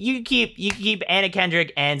 You keep Anna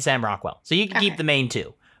Kendrick and Sam Rockwell. So you can keep the main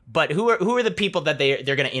 2. But who are the people that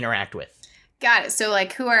they're going to interact with? Got it. So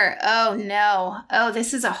like who are, oh no. Oh,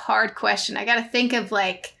 this is a hard question. I got to think of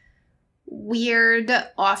like weird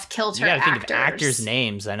off-kilter actors. You got to think of actors'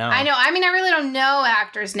 names. I know. I mean, I really don't know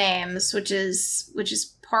actors' names, which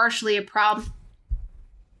is partially a problem.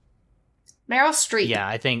 Meryl Streep. Yeah,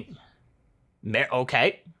 I think.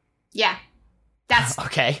 Okay. Yeah, that's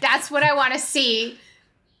okay. That's what I want to see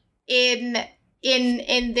in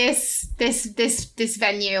this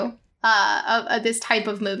venue of this type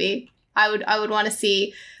of movie. I would want to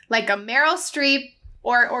see like a Meryl Streep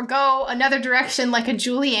or go another direction like a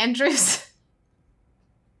Julie Andrews.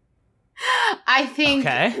 I think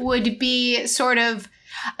would be sort of,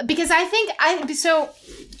 because I think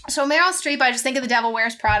so Meryl Streep, I just think of The Devil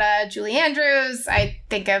Wears Prada. Julie Andrews, I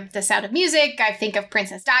think of The Sound of Music. I think of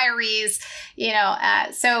Princess Diaries.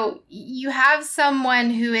 So you have someone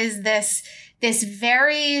who is this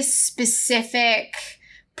very specific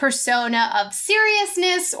persona of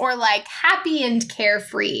seriousness or like happy and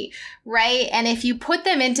carefree, right? And if you put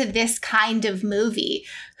them into this kind of movie,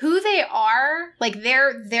 who they are, like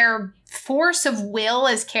their force of will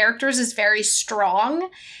as characters is very strong.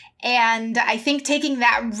 And I think taking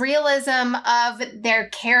that realism of their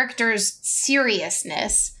characters'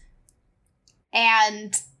 seriousness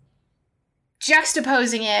and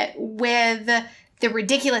juxtaposing it with the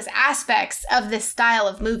ridiculous aspects of this style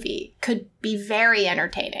of movie could be very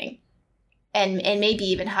entertaining and maybe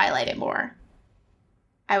even highlight it more.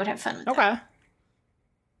 I would have fun with that. Okay.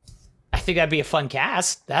 I think that'd be a fun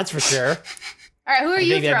cast. That's for sure. All right, who are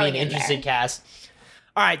you throwing in there? That'd be an interesting cast.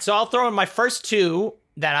 All right, so I'll throw in my first 2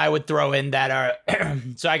 that I would throw in that are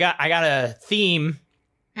so I got a theme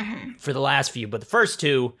for the last few, but the first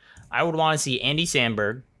two I would want to see Andy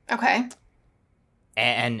Samberg. Okay.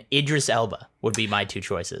 And Idris Elba would be my two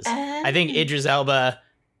choices. I think Idris Elba,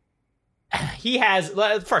 he has,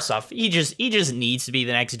 first off, he just needs to be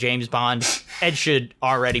the next James Bond. Ed should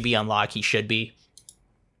already be unlocked. He should be.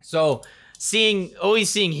 So always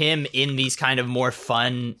seeing him in these kind of more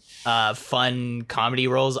fun comedy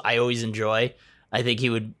roles, I always enjoy. I think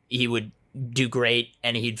he would do great,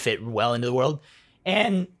 and he'd fit well into the world.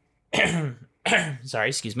 And sorry,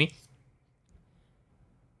 excuse me.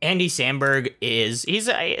 Andy Samberg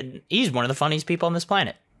he's one of the funniest people on this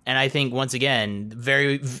planet. And I think, once again,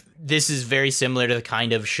 this is very similar to the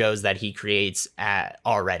kind of shows that he creates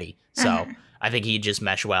already. So I think he'd just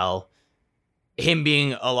mesh well. Him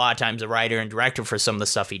being a lot of times a writer and director for some of the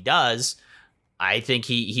stuff he does, I think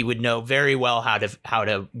he would know very well how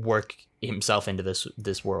to work himself into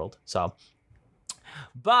this world. So,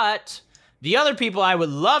 but the other people I would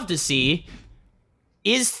love to see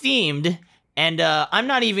is themed. And I'm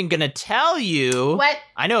not even going to tell you. What?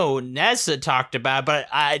 I know Nessa talked about, but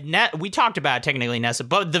we talked about it, technically, Nessa.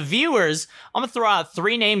 But the viewers, I'm going to throw out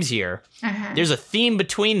 3 names here. There's a theme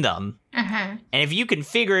between them. And if you can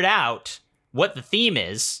figure it out, what the theme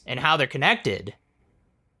is and how they're connected,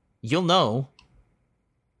 you'll know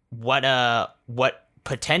what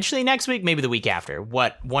potentially next week, maybe the week after,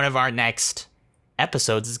 what one of our next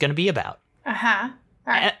episodes is going to be about. All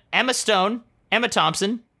right. Emma Stone, Emma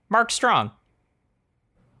Thompson, Mark Strong.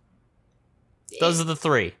 Those are the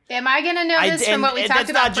 3. Am I going to know this from what we talked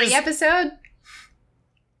about pre-episode?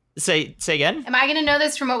 Say again? Am I going to know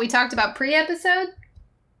this from what we talked about pre-episode?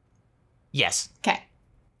 Yes. Okay.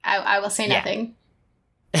 I will say nothing.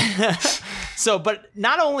 So, but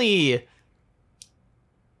not only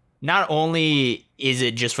is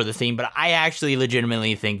it just for the theme, but I actually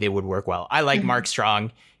legitimately think they would work well. I like Mark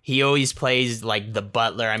Strong. He always plays like the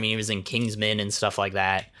butler. I mean, he was in Kingsman and stuff like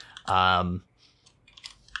that.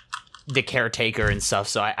 The caretaker and stuff.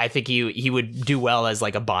 So I think he would do well as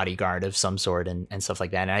like a bodyguard of some sort and stuff like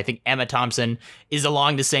that. And I think Emma Thompson is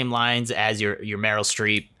along the same lines as your Meryl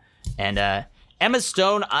Streep. And Emma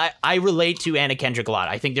Stone, I relate to Anna Kendrick a lot.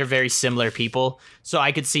 I think they're very similar people. So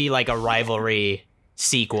I could see like a rivalry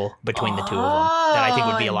sequel between the two of them that I think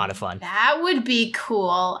would be a lot of fun. That would be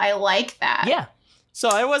cool. I like that. Yeah. So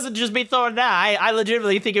it wasn't just me throwing that. I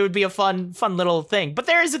legitimately think it would be a fun little thing. But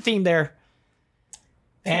there is a theme there.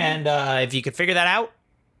 And if you could figure that out,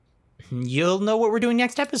 you'll know what we're doing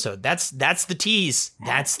next episode. That's the tease.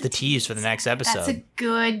 That's the tease for the next episode. That's a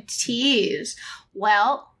good tease.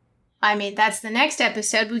 Well, I mean, that's the next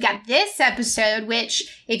episode. We got this episode,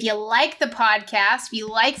 which if you like the podcast, if you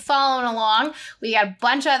like following along, we got a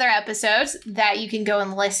bunch of other episodes that you can go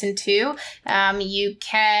and listen to. You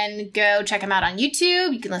can go check them out on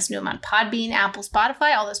YouTube. You can listen to them on Podbean, Apple,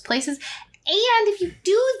 Spotify, all those places. And if you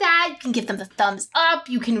do that, you can give them the thumbs up.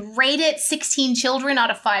 You can rate it 16 children out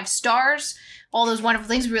of 5 stars. All those wonderful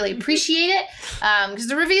things. We really appreciate it. Because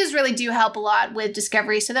the reviews really do help a lot with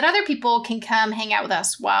discovery so that other people can come hang out with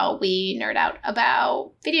us while we nerd out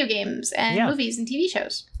about video games and movies and TV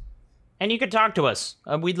shows. And you can talk to us.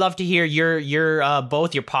 We'd love to hear your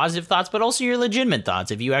both your positive thoughts, but also your legitimate thoughts,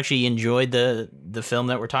 if you actually enjoyed the film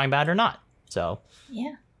that we're talking about or not. So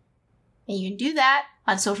yeah. And you can do that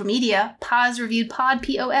on social media. Pause Reviewed Pod,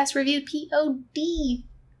 POS Reviewed POD,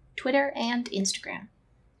 Twitter and Instagram.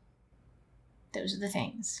 Those are the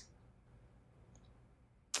things.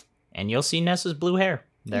 And you'll see Nessa's blue hair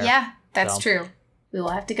there. Yeah, that's true. We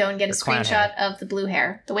will have to go and get a screenshot of the blue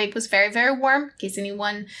hair. The wig was very, very warm, in case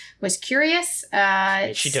anyone was curious.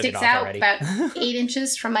 It sticks out already. About 8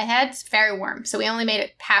 inches from my head. It's very warm. So we only made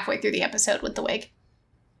it halfway through the episode with the wig.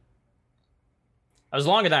 I was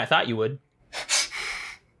longer than I thought you would.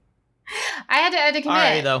 I had to commit.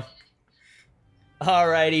 Alrighty, though.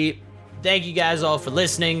 Alrighty. Thank you guys all for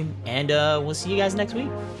listening, and we'll see you guys next week.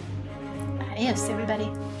 Adios, everybody.